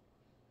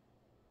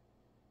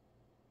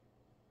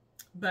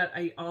 But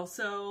I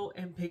also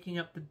am picking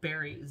up the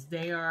berries.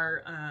 They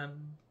are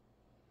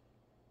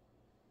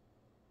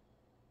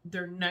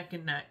they're neck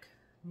and neck.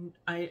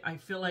 I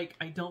feel like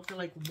I don't feel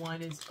like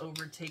one is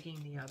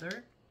overtaking the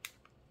other.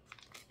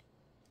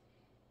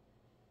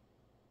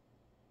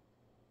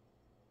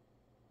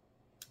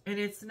 And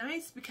it's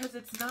nice because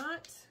it's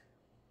not,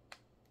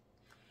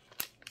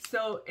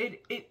 so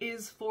it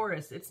is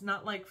forest. It's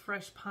not like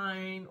fresh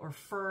pine or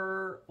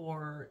fir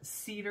or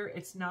cedar.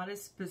 It's not a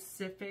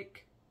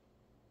specific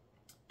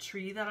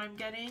tree that I'm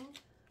getting.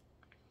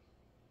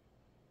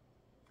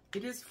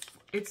 It's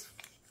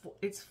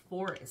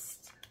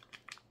forest.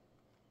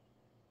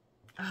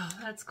 Oh,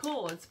 that's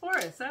cool. It's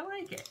forest. I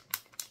like it.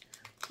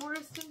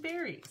 Forest and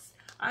berries.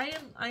 I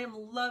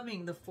am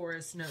loving the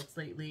forest notes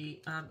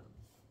lately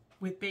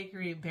with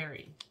Bakery and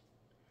Berry.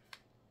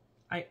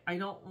 I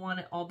don't want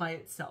it all by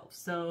itself.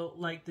 So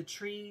like the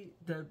tree,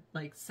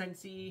 like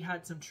Scentsy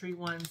had some tree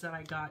ones that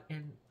I got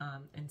in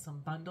some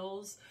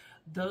bundles.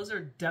 Those are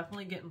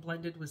definitely getting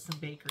blended with some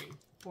bakery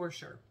for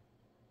sure.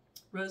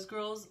 Rose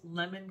Girls,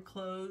 lemon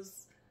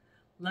cloves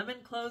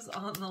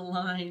on the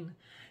line.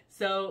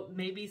 So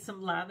maybe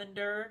some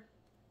lavender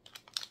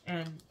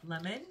and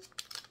lemon.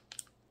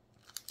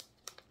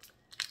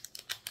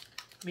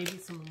 Maybe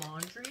some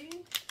laundry.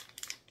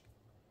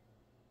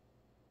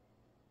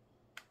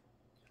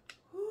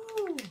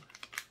 Ooh,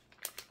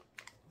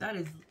 that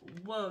is,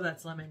 whoa,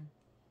 that's lemon.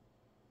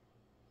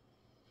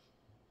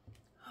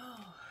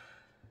 Oh.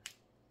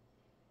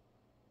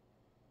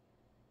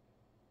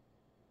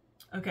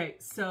 Okay,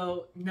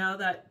 so now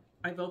that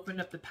I've opened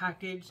up the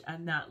package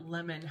and that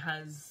lemon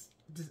has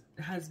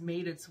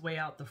made its way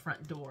out the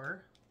front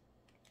door,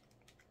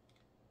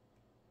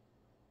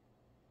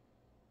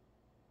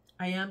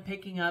 I am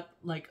picking up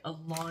like a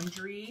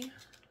laundry.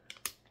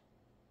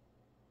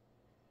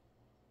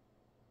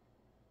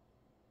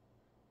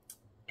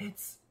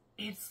 It's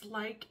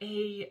like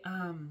a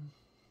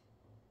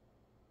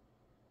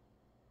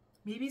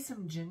maybe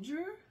some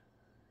ginger,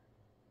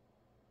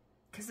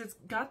 because it's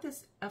got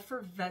this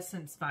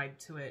effervescence vibe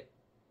to it.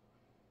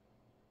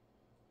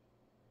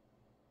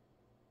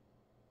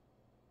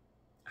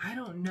 I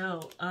don't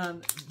know,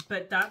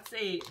 but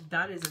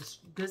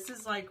this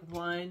is like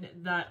one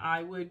that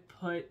I would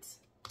put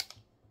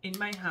in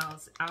my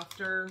house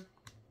after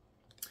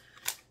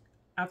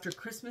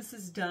Christmas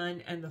is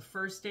done and the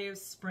first day of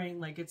spring,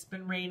 like it's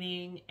been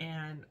raining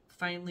and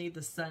finally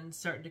the sun's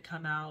starting to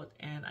come out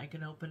and I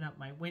can open up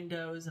my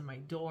windows and my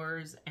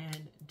doors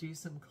and do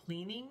some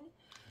cleaning.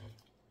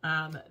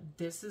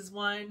 This is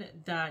one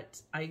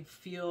that I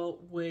feel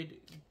would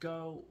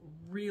go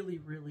really,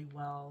 really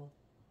well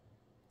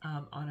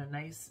on a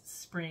nice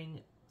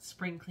spring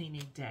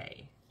cleaning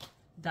day.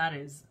 That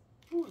is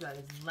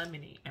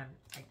lemony and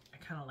I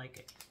kind of like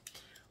it.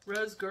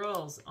 Rose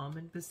Girls,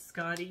 almond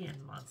biscotti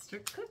and monster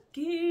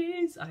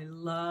cookies. I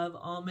love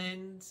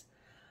almond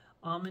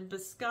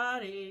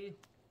biscotti.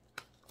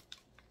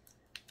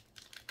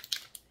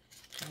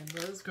 And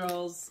Rose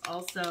Girls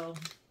also.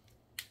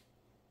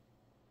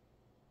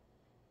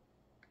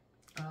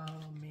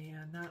 Oh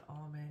man, that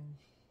almond.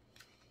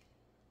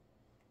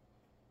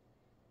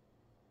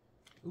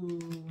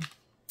 Ooh,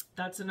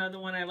 that's another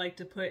one I like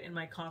to put in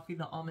my coffee,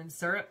 the almond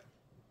syrup.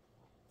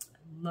 I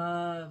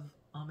love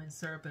almond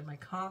syrup in my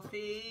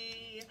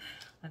coffee.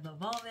 I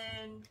love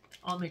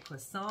almond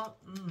croissant.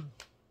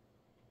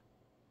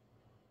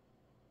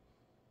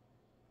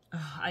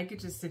 Oh, I could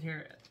just sit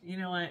here. You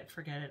know what?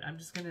 Forget it. I'm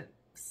just going to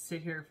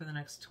sit here for the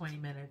next 20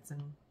 minutes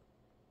and...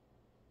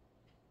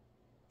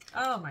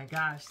 Oh my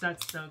gosh,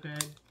 that's so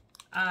good.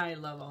 I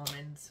love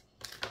almonds.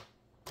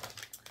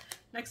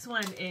 Next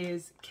one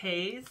is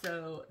K.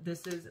 So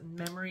this is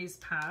Memories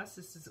Past.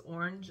 This is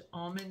orange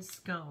almond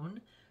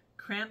scone,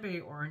 cranberry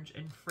orange,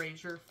 and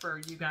Fraser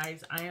fir. You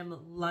guys, I am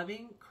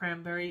loving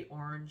cranberry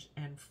orange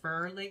and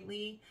fir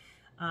lately.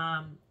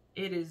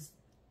 It is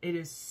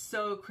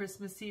so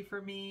Christmassy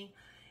for me,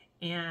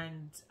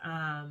 and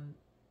I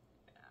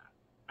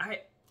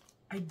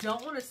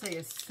don't want to say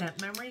a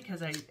scent memory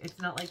because it's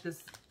not like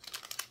this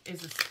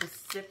is a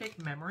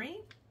specific memory.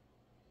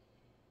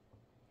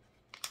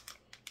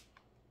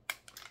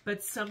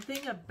 But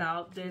something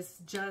about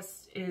this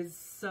just is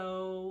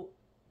so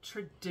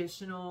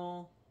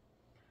traditional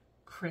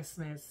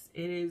Christmas.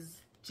 It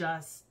is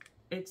just,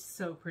 it's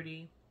so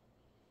pretty.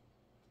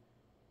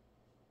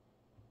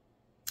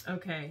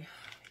 Okay,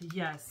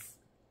 yes,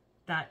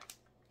 that,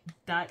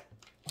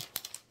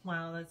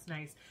 wow, that's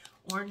nice.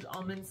 Orange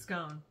almond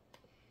scone.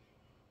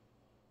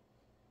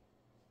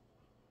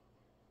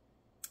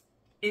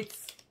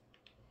 It's,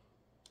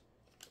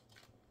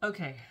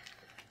 okay,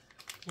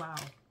 wow.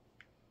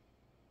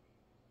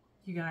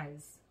 You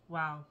guys,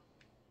 wow.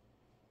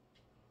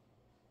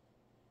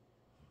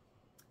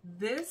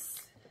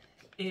 This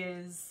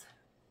is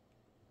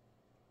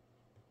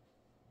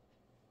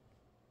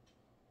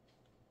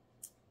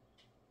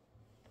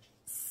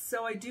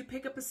so I do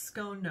pick up a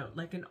scone note,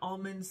 like an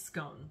almond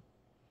scone.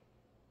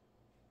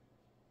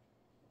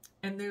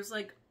 And there's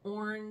like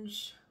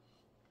orange,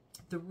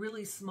 the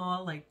really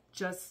small, like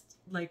just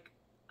like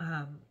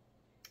I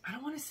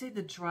don't want to say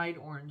the dried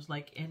orange,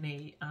 like in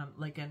a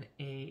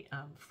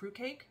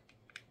fruitcake.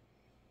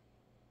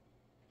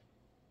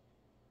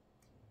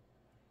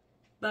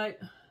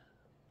 But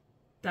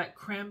that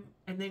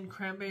and then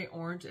cranberry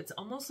orange, it's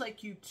almost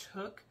like you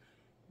took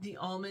the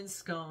almond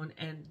scone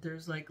and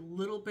there's like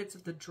little bits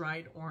of the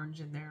dried orange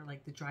in there,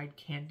 like the dried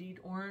candied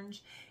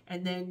orange.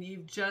 And then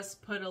you've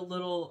just put a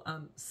little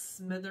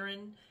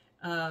slitherin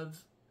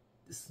of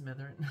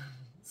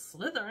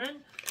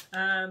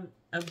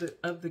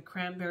the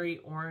cranberry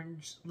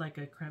orange, like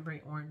a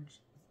cranberry orange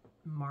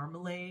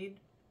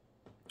marmalade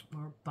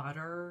or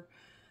butter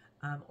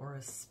or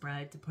a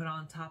spread to put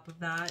on top of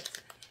that.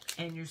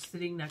 And you're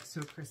sitting next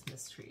to a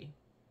Christmas tree.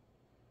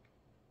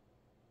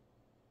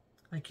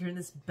 Like you're in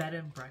this bed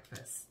and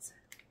breakfast.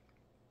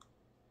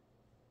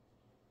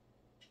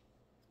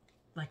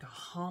 Like a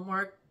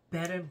Hallmark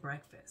bed and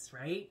breakfast,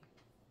 right?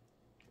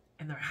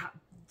 And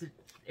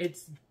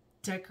it's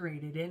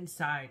decorated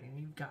inside, and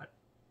you've got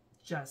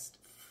just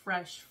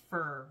fresh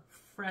fir,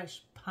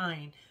 fresh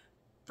pine,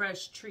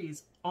 fresh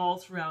trees all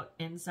throughout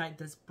inside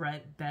this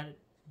bed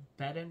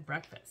and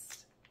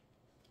breakfast.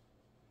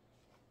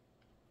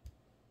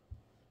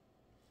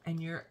 And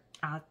you're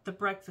at the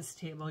breakfast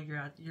table, you're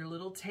at your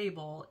little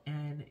table,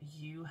 and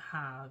you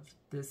have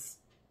this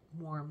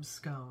warm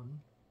scone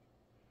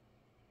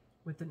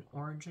with an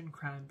orange and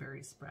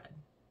cranberry spread.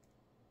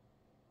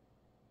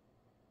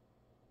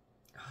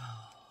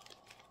 Oh,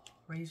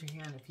 raise your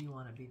hand if you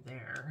want to be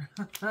there.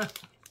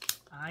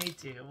 I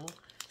do.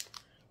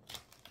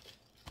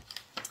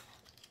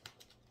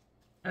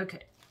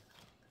 Okay.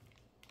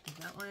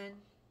 That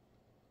one.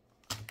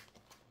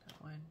 That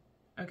one.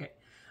 Okay.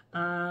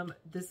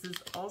 This is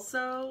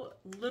also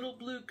Little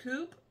Blue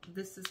Coupe.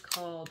 This is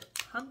called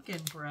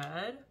pumpkin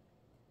bread.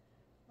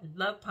 I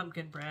love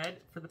pumpkin bread.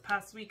 For the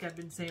past week, I've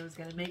been saying I was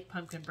going to make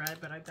pumpkin bread,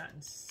 but I've gotten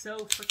so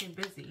freaking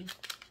busy.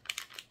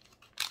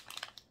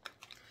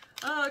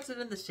 Oh, it's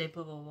in the shape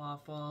of a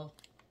waffle.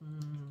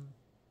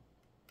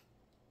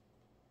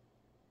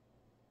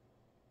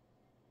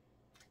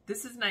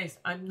 This is nice.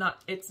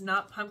 It's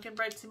not pumpkin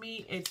bread to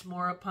me. It's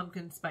more a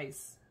pumpkin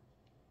spice.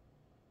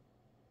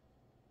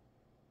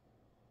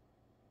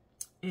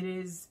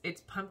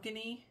 It's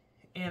pumpkin-y,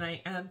 and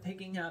I am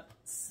picking up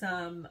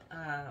some,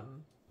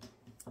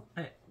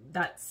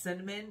 that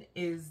cinnamon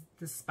is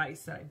the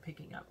spice that I'm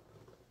picking up.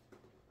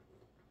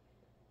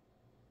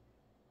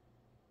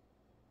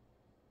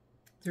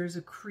 There's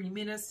a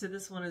creaminess to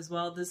this one as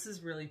well. This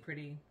is really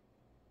pretty.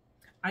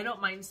 I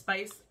don't mind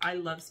spice. I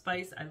love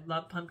spice. I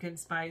love pumpkin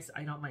spice.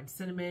 I don't mind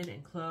cinnamon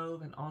and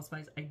clove and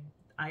allspice.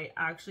 I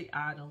actually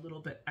add a little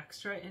bit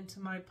extra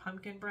into my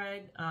pumpkin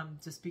bread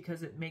just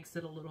because it makes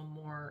it a little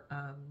more,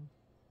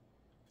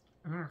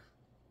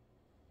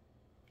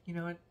 you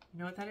know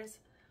what that is?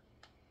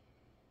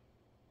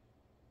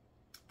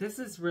 This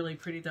is really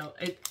pretty though.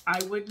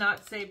 I would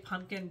not say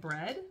pumpkin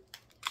bread,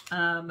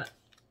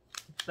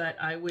 but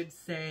I would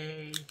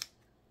say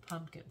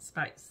pumpkin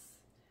spice.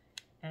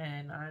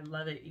 And I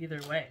love it either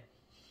way.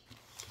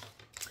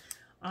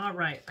 All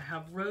right, I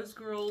have Rose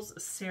Girls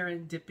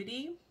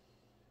Serendipity.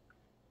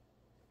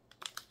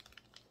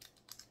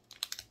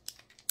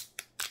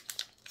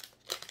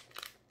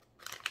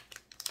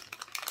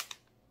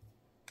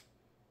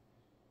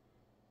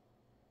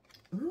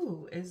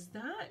 Ooh, is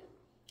that?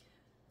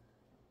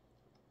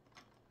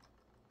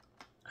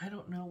 I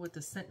don't know what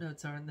the scent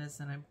notes are in this,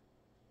 and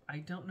I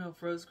don't know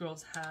if Rose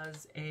Girls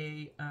has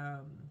a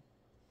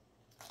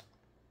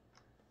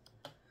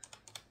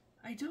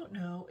I don't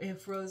know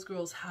if Rose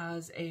Girls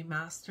has a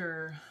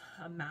master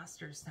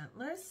scent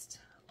list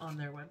on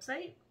their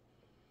website.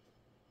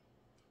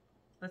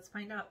 Let's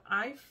find out.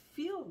 I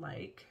feel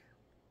like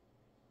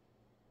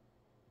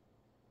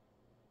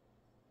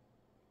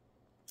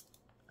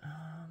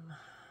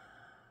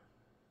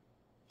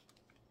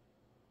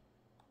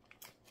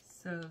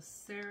so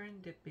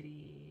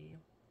Serendipity,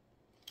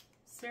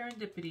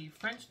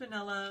 French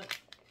vanilla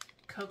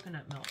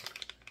coconut milk.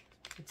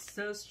 It's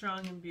so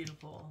strong and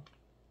beautiful.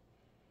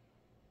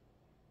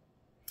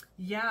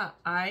 Yeah,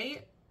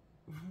 I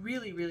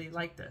really, really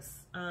like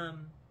this.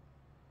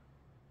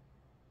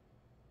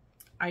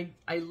 I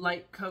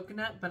like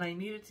coconut, but I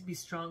need it to be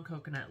strong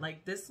coconut.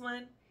 Like this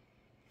one,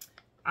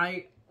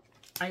 I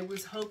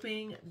was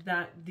hoping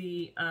that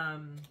the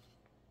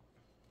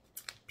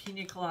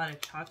Pina Colada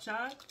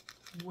Cha-Cha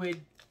would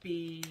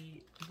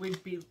be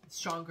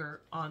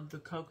stronger on the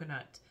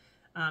coconut.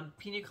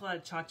 Pina Colada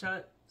Cha-Cha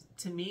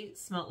to me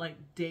smelled like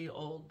day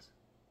old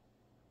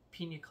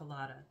pina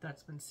colada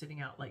that's been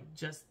sitting out. Like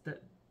just the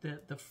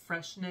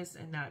freshness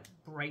and that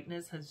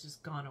brightness has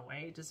just gone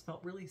away. It just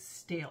felt really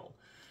stale,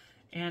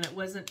 and it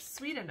wasn't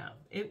sweet enough.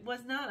 It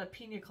was not a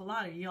pina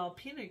colada, y'all.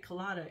 Pina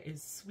colada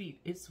is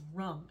sweet. It's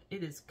rum.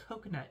 It is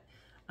coconut.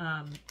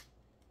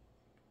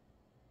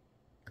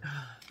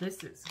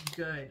 This is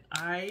good.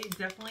 I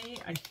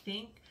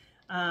think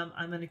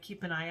I'm gonna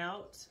keep an eye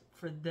out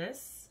for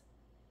this,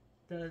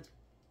 the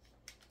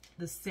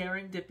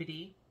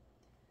Serendipity.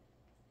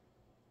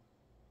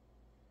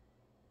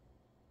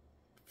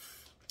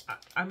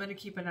 I'm going to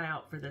keep an eye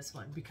out for this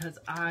one because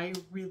I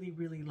really,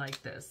 really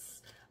like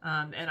this.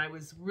 And I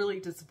was really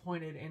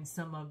disappointed in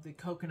some of the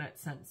coconut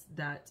scents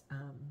that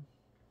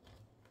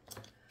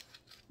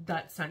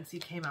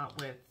Scentsy came out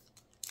with.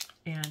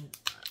 And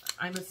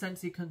I'm a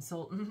Scentsy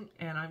consultant,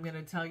 and I'm going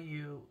to tell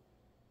you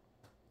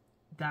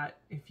that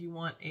if you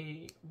want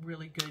a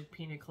really good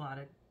pina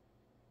colada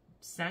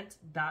scent,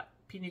 that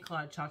Pina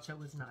Colada Cha-Cha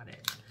was not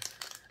it.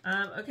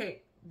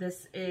 Okay,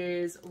 this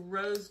is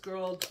Rose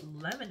Girl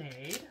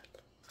Lemonade.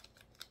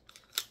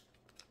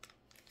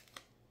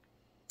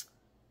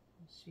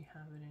 Does she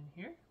have it in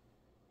here?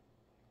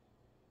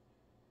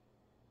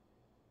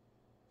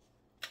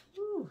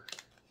 Ooh.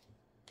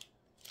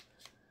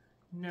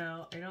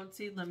 No, I don't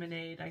see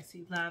lemonade. I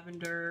see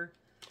lavender.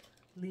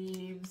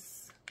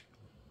 leaves.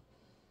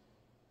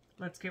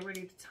 Let's Get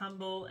Ready to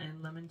Tumble,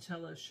 and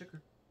Limoncello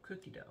Sugar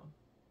Cookie Dough.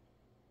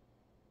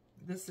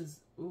 This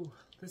is, ooh,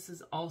 this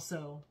is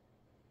also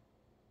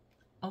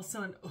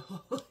an,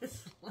 oh,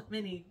 it's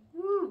lemony.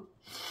 Woo!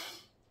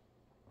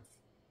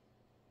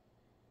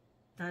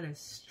 That is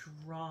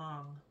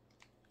strong.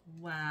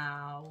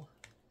 Wow.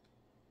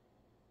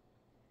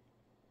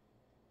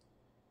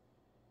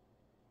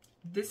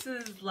 This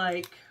is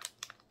like,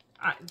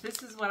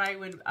 this is what I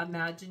would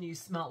imagine you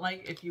smelled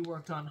like if you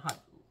worked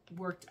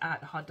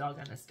at Hot Dog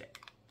on a Stick.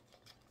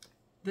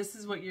 This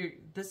is what you're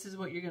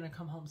gonna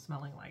come home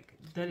smelling like.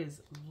 That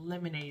is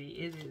lemonade.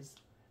 It is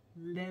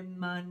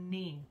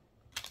lemony.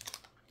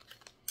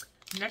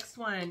 Next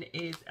one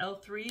is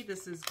L3.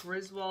 This is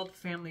Griswold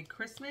Family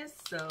Christmas.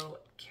 So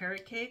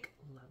carrot cake,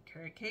 love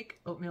carrot cake,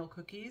 oatmeal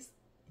cookies,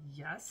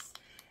 yes,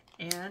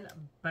 and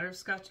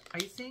butterscotch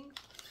icing.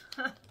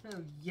 Oh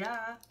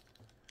yeah.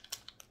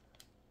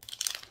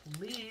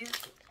 Please,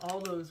 all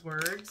those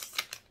words.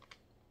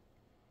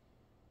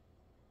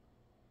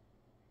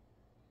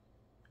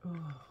 Oh,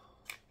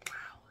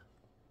 wow.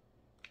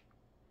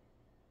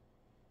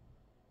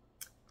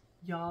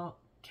 Y'all,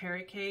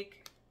 carrot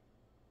cake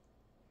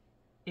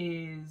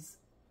is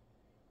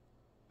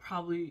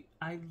probably,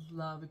 I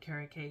love a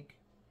carrot cake.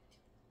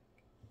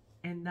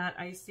 And that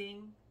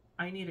icing,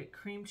 I need it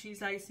cream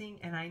cheese icing,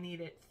 and I need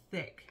it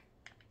thick.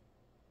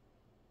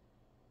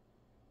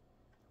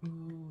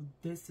 Ooh,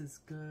 this is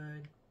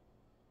good.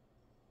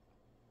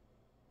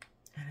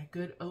 And a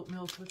good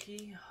oatmeal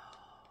cookie. Oh,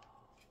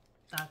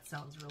 that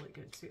sounds really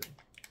good too.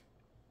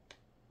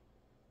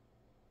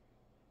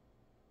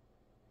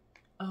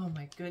 Oh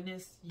my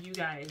goodness, you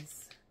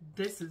guys.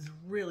 This is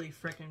really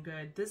freaking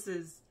good. This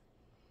is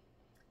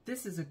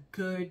a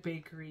good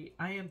bakery.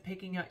 I am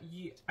picking up,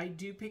 I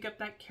do pick up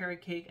that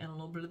carrot cake and a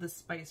little bit of the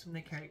spice from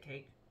the carrot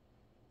cake.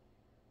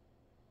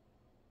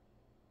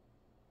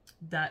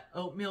 That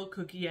oatmeal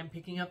cookie, I'm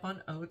picking up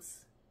on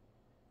oats.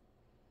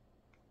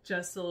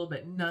 Just a little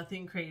bit,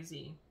 nothing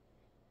crazy.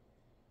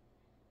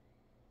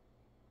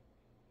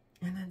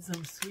 And then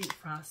some sweet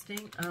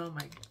frosting. Oh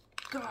my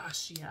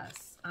gosh,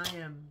 yes. I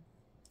am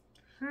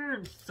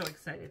so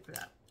excited for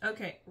that.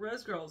 Okay,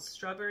 Rose Girls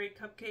Strawberry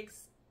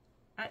Cupcakes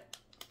at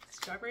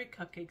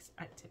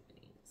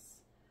Tiffany's.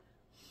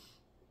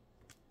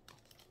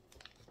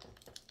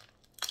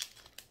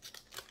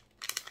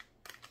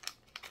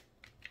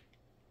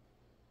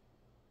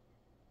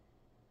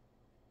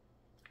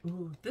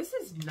 Ooh, this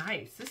is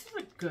nice. This is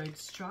a good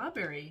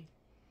strawberry.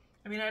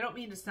 I mean, I don't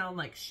mean to sound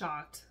like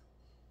shocked.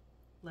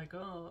 Like,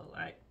 oh,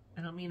 I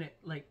don't mean it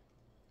like.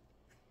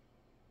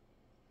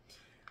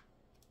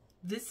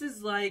 This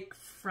is like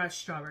fresh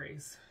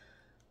strawberries.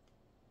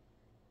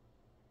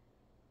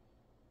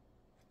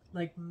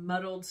 Like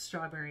muddled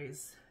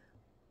strawberries.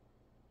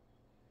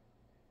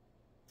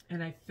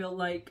 And I feel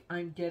like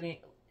I'm getting,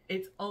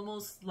 it's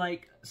almost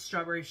like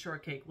strawberry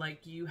shortcake.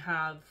 Like you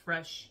have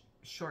fresh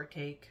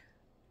shortcake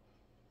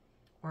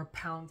or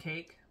pound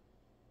cake.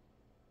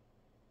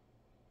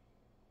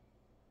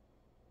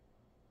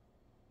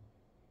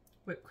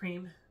 Whipped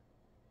cream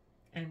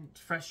and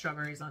fresh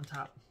strawberries on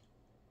top.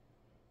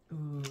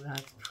 Ooh,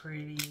 that's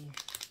pretty.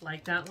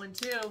 Like that one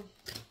too.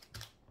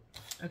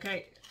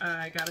 Okay,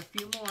 I got a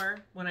few more.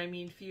 When I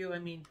mean few, I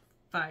mean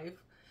 5.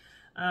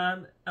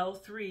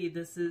 L3,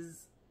 this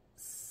is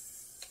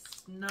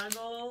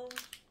Snuggle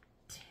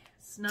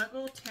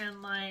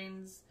Tan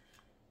Lines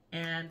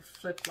and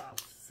Flip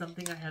Flops.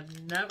 Something I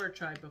have never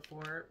tried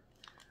before.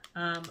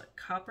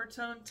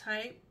 Coppertone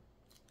type.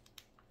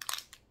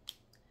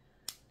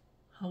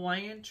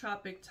 Hawaiian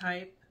Tropic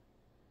type.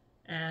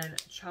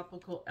 And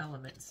Tropical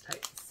Elements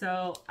type.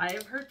 So I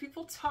have heard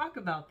people talk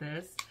about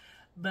this,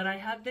 but I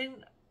have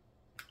been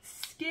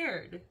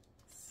scared.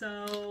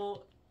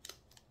 So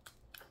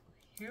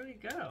here we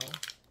go.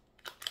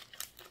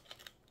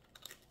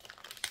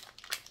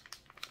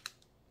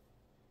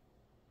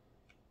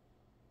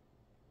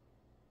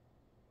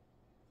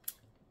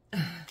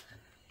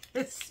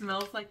 It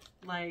smells like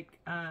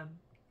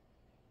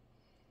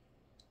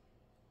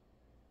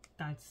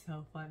that's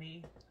so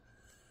funny.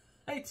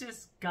 I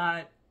just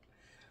got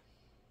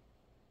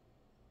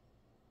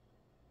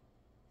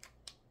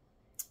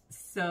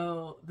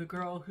so the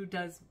girl who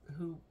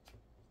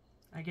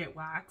I get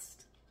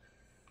waxed.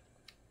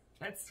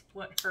 That's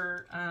what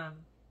her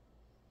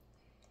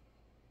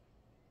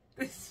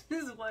this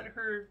is what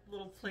her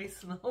little place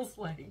smells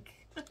like.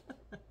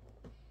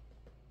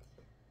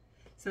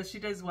 So she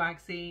does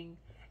waxing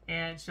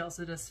and she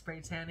also does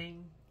spray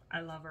tanning. I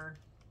love her.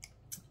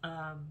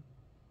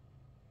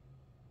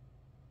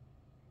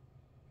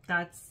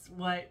 That's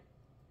what,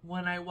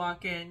 when I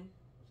walk in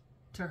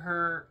to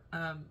her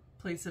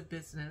place of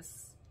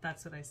business,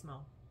 that's what I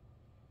smell.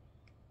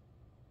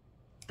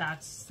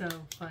 That's so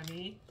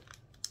funny.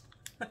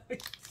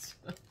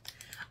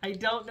 I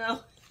don't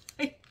know.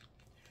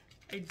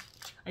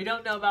 I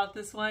don't know about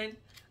this one.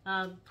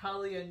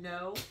 Probably a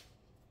no.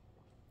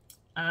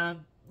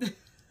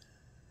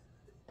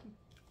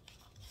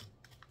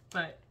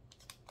 But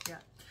yeah.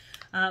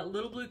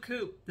 Little Blue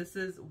Coupe. This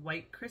is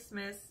White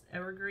Christmas,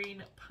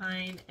 Evergreen,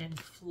 Pine, and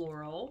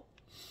Floral.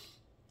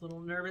 A little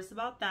nervous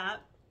about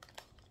that.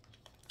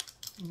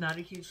 Not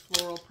a huge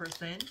floral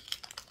person.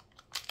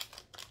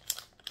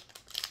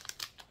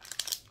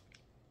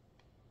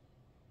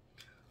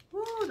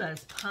 Ooh, that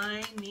is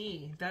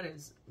piney. That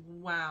is,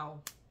 wow.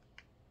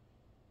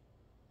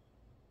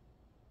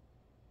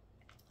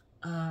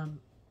 Oh,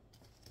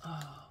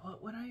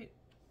 what would I,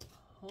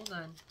 hold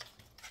on.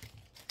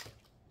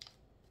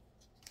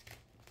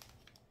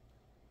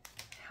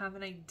 Have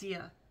an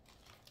idea.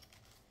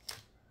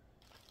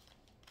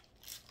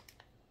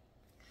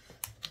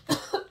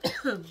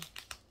 I'm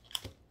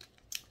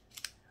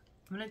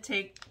going to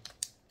take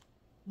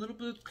Little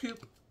Blue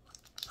Coupe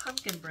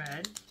pumpkin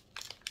bread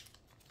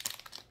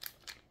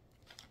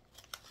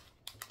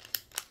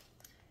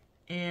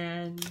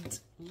and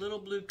Little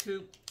Blue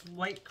Coupe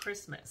White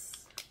Christmas.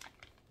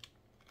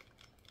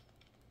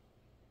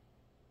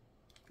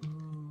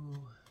 Ooh.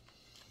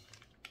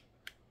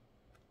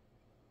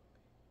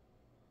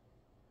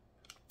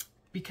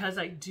 Because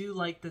I do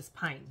like this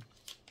pine,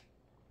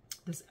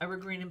 this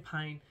evergreen and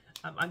pine.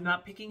 I'm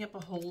not picking up a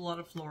whole lot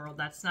of floral.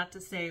 That's not to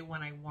say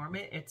when I warm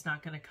it, it's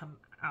not going to come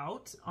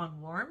out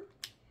on warm.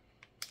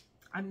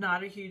 I'm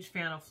not a huge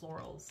fan of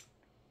florals.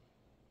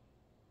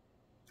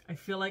 I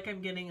feel like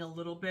I'm getting a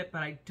little bit,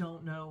 but I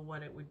don't know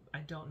what it would, I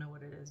don't know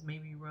what it is.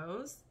 Maybe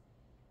rose?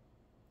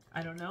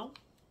 I don't know.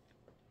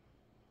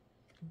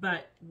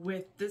 But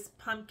with this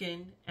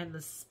pumpkin and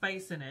the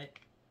spice in it,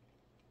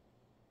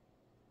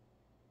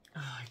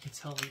 oh, I could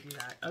totally do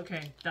that.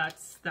 Okay,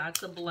 that's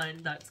a blend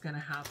that's going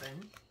to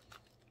happen.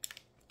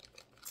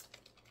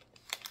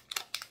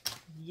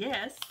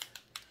 Yes.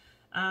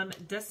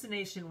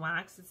 Destination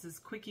Wax. This is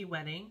Quickie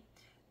Wedding.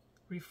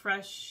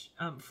 Refresh,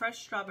 fresh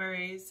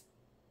strawberries,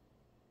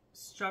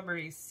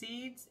 strawberry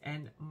seeds,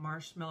 and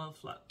marshmallow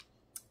fluff.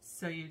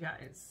 So you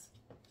guys,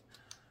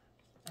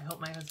 I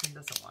hope my husband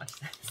doesn't watch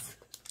this.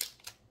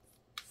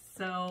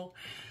 So,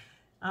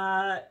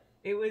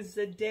 it was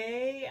the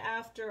day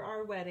after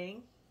our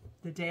wedding,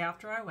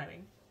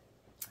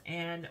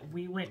 and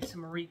we went to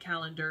Marie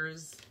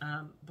Callender's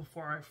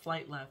before our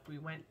flight left. We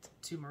went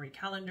to Marie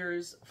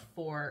Callender's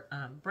for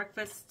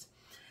breakfast,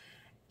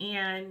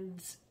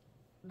 and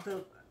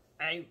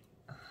I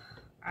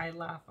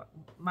laugh,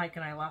 Mike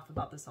and I laugh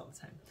about this all the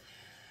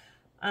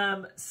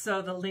time.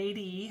 So the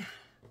lady,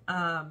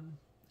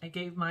 I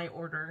gave my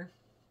order,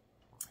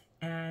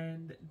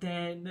 and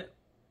then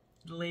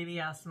the lady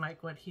asked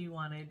Mike what he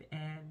wanted,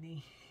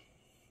 and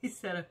he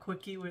said a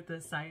quickie with a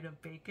side of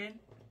bacon.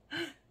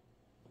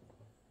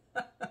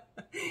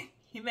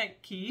 He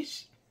meant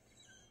quiche.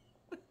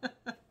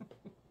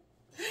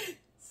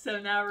 So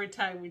now every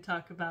time we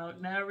talk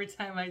about, now every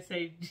time I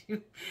say,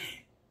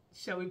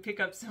 shall we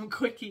pick up some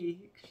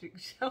quickie?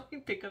 Shall we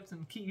pick up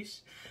some quiche?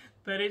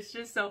 But it's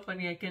just so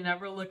funny. I can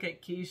never look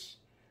at quiche,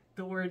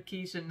 the word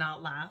quiche, and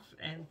not laugh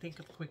and think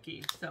of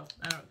quickie. So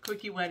I don't know,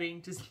 Quickie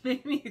Wedding just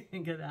made me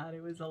think of that.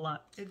 It was a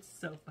lot. It's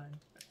so fun.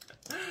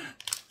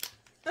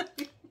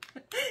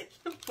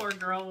 The poor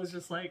girl was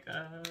just like,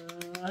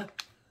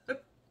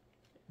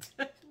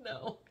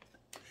 no.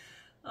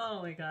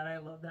 Oh my God, I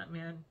love that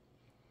man.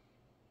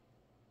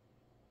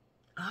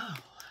 Oh,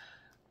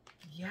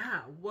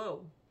 yeah,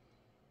 whoa.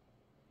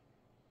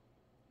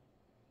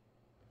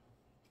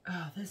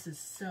 Oh, this is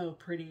so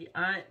pretty.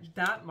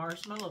 That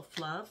marshmallow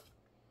fluff,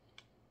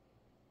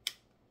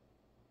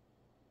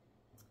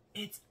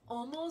 it's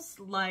almost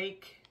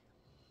like,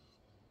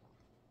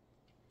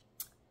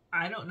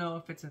 I don't know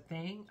if it's a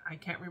thing. I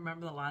can't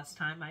remember the last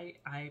time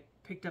I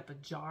picked up a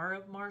jar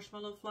of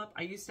marshmallow fluff.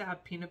 I used to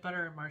have peanut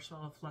butter and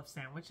marshmallow fluff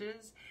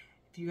sandwiches.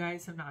 If you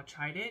guys have not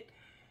tried it,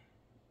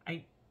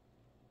 I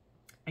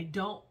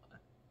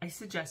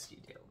suggest you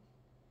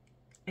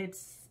do.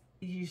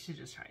 You should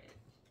just try it.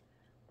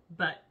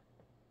 But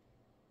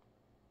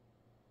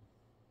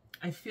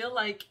I feel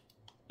like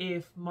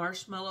if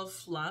marshmallow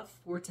fluff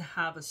were to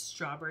have a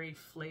strawberry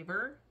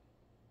flavor,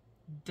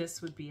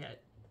 this would be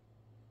it.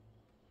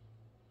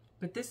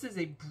 But this is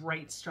a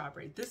bright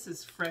strawberry. This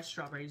is fresh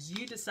strawberries.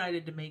 You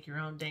decided to make your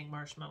own dang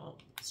marshmallow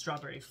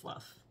strawberry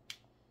fluff.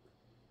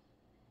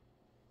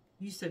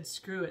 You said,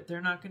 screw it.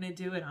 They're not going to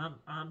do it.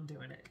 I'm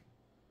doing it.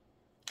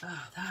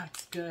 Oh,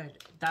 that's good.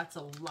 That's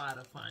a lot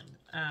of fun.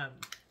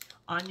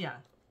 Anya.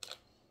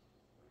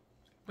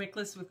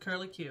 Wickless with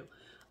Curly Q.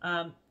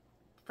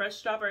 Fresh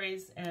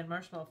strawberries and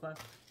marshmallow fluff.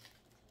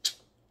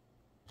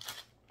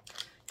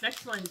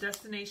 Next one,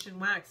 Destination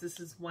Wax. This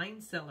is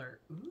Wine Cellar.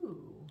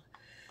 Ooh.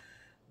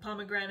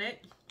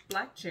 Pomegranate,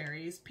 black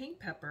cherries, pink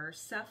pepper,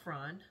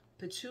 saffron,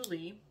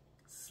 patchouli,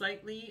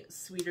 slightly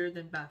sweeter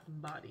than Bath &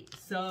 Body.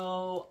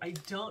 So I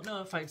don't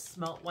know if I've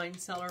smelt Wine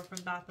Cellar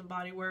from Bath &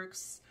 Body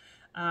Works.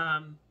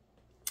 I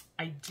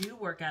do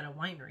work at a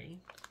winery,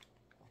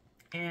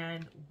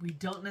 and we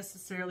don't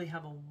necessarily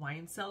have a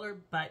wine cellar,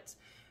 but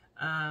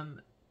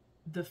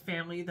the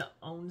family that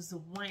owns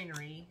the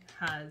winery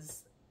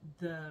has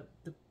the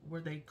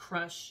where they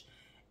crush,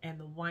 and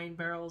the wine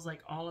barrels,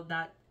 like all of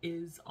that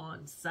is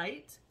on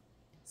site.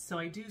 So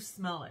I do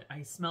smell it.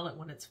 I smell it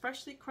when it's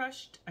freshly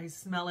crushed. I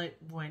smell it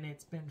when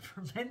it's been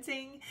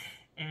fermenting,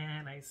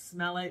 and I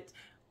smell it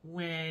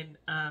when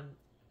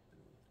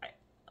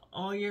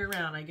all year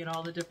round. I get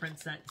all the different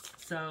scents.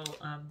 So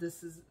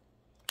this is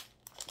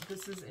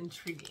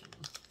intriguing.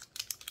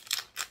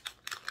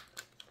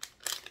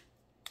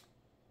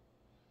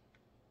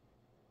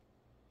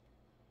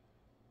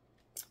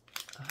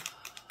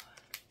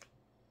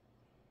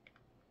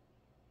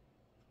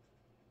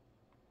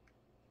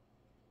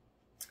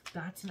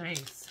 That's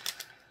nice.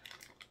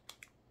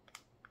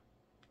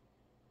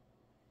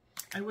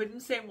 I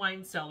wouldn't say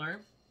wine cellar,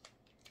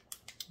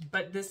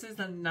 but this is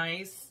a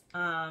nice,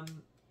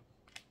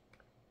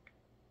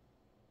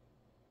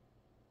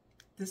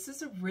 this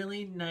is a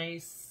really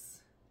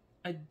nice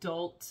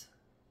adult,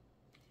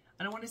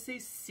 I don't want to say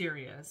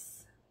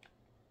serious.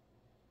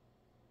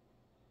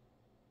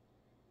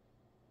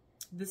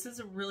 This is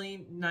a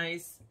really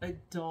nice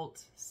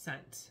adult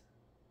scent.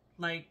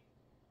 Like,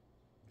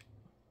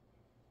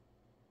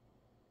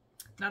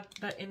 not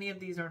that any of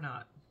these are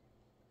not.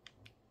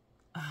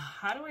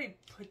 How do I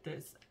put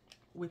this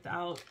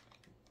without...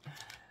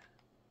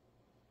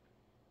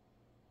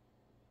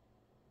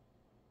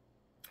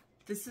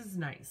 This is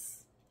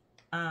nice.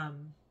 I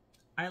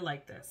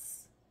like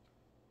this.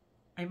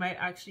 I might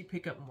actually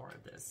pick up more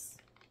of this.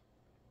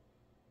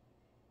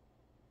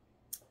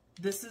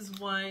 This is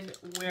one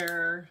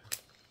where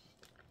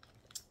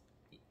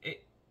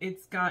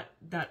it's got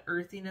that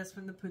earthiness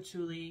from the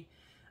patchouli.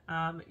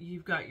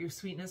 You've got your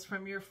sweetness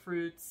from your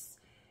fruits,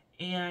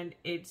 and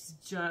it's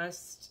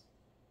just,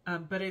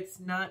 but it's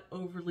not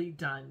overly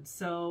done.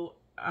 So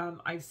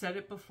I've said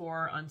it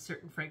before on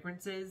certain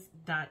fragrances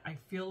that I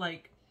feel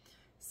like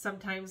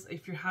sometimes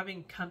if you're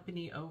having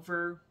company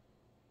over,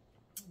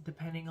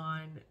 depending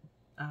on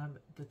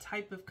the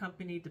type of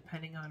company,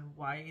 depending on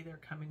why they're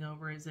coming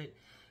over,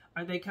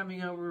 are they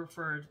coming over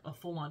for a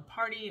full-on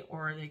party,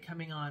 or are they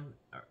coming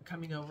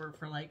over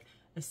for like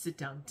a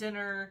sit-down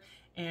dinner,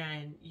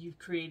 and you've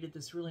created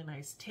this really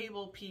nice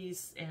table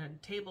piece and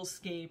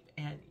tablescape,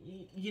 and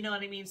you know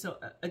what I mean? So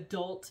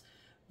adult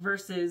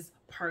versus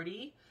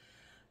party.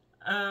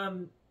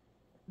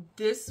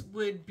 This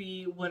would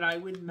be what I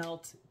would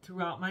melt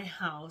throughout my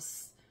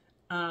house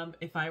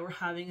if I were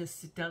having a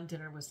sit-down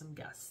dinner with some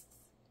guests.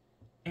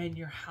 And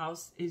your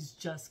house is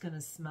just going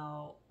to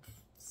smell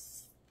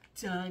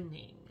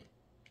stunning.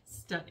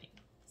 Stunning.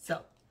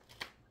 So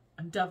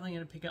I'm definitely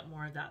going to pick up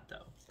more of that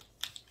though,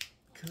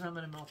 because I'm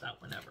going to melt that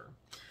whenever.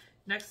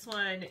 Next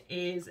one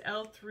is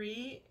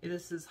L3.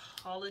 This is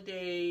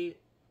Holiday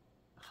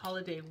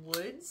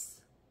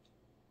Woods.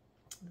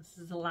 This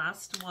is the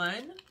last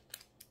one.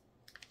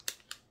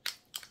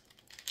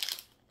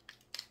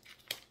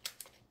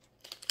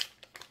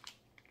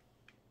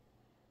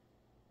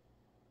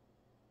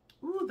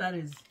 Ooh, that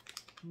is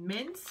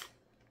mint.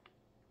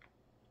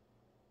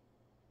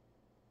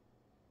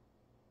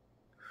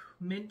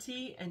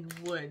 Minty and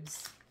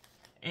woods.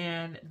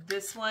 And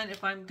this one,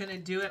 if I'm gonna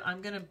do it,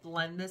 I'm gonna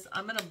blend this.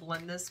 I'm gonna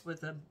blend this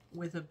with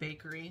a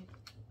bakery,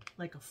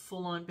 like a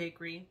full-on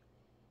bakery,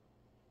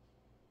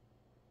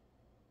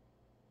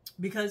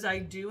 because I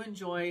do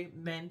enjoy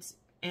mint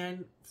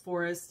and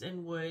forest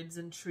and woods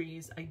and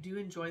trees. I do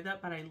enjoy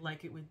that, but I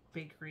like it with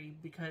bakery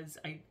because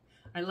I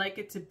like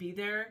it to be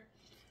there,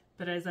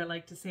 but as I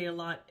like to say a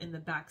lot, in the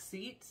back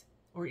seat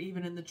or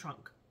even in the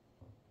trunk.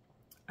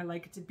 I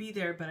like it to be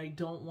there, but I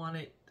don't want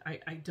it.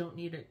 I don't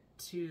need it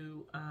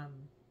to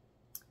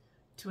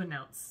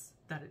announce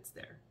that it's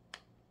there.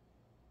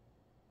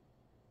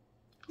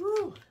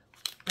 Woo!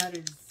 That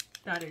is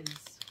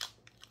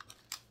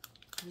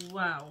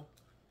wow.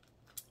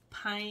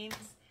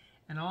 Pines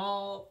and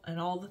all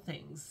the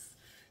things.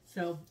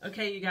 So,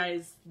 okay, you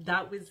guys,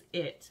 that was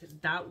it.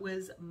 That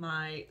was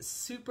my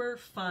super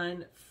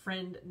fun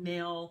friend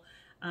mail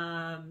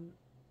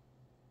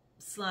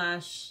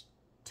slash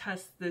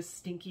test this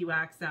stinky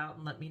wax out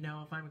and let me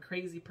know if I'm a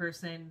crazy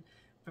person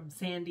from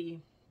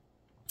Sandy.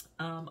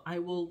 I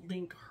will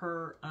link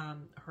her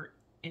her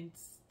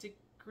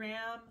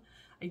Instagram.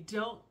 I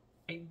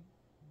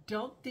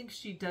don't think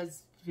she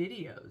does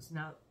videos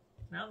now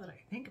that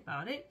I think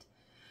about it.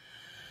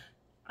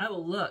 I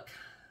will look.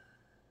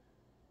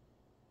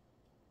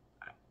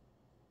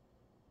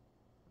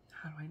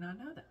 How do I not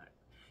know that?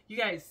 You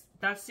guys,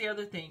 that's the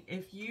other thing.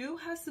 If you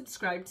have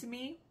subscribed to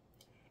me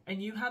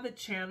and you have a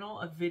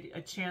channel,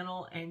 a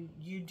channel, and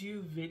you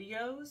do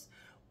videos,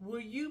 will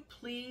you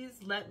please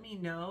let me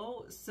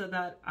know so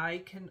that I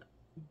can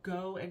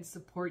go and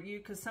support you?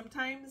 Because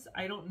sometimes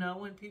I don't know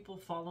when people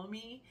follow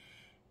me,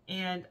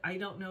 and I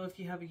don't know if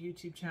you have a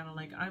YouTube channel.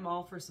 Like, I'm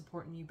all for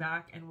supporting you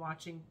back and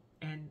watching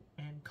and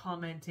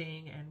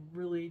commenting, and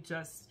really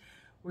just,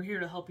 we're here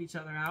to help each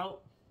other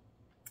out.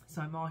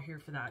 So I'm all here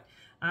for that.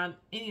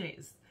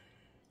 Anyways,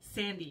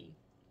 Sandy,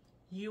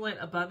 you went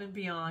above and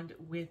beyond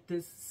with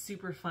this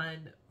super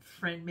fun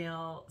friend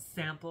mail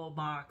sample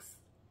box.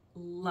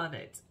 Love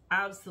it.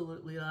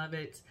 Absolutely love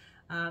it.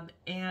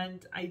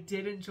 And I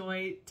did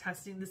enjoy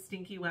testing the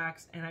stinky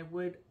wax, and I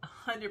would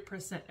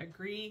 100%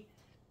 agree.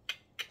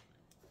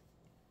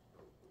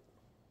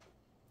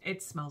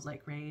 It smells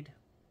like Raid.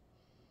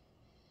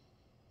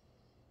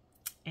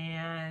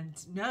 And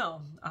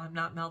no, I'm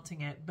not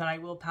melting it, but I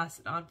will pass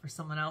it on for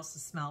someone else to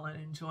smell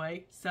and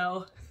enjoy.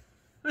 So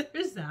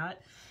there's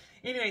that.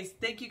 Anyways,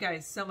 thank you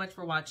guys so much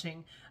for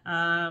watching.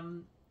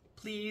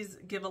 Please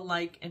give a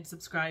like and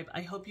subscribe.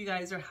 I hope you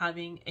guys are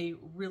having a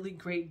really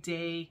great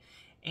day.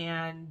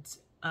 And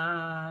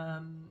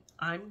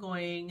I'm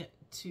going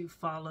to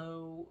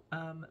follow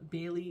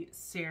Bailey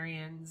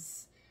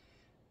Sarian's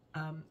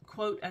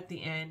quote at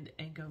the end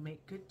and go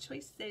make good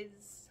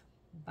choices.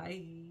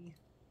 Bye.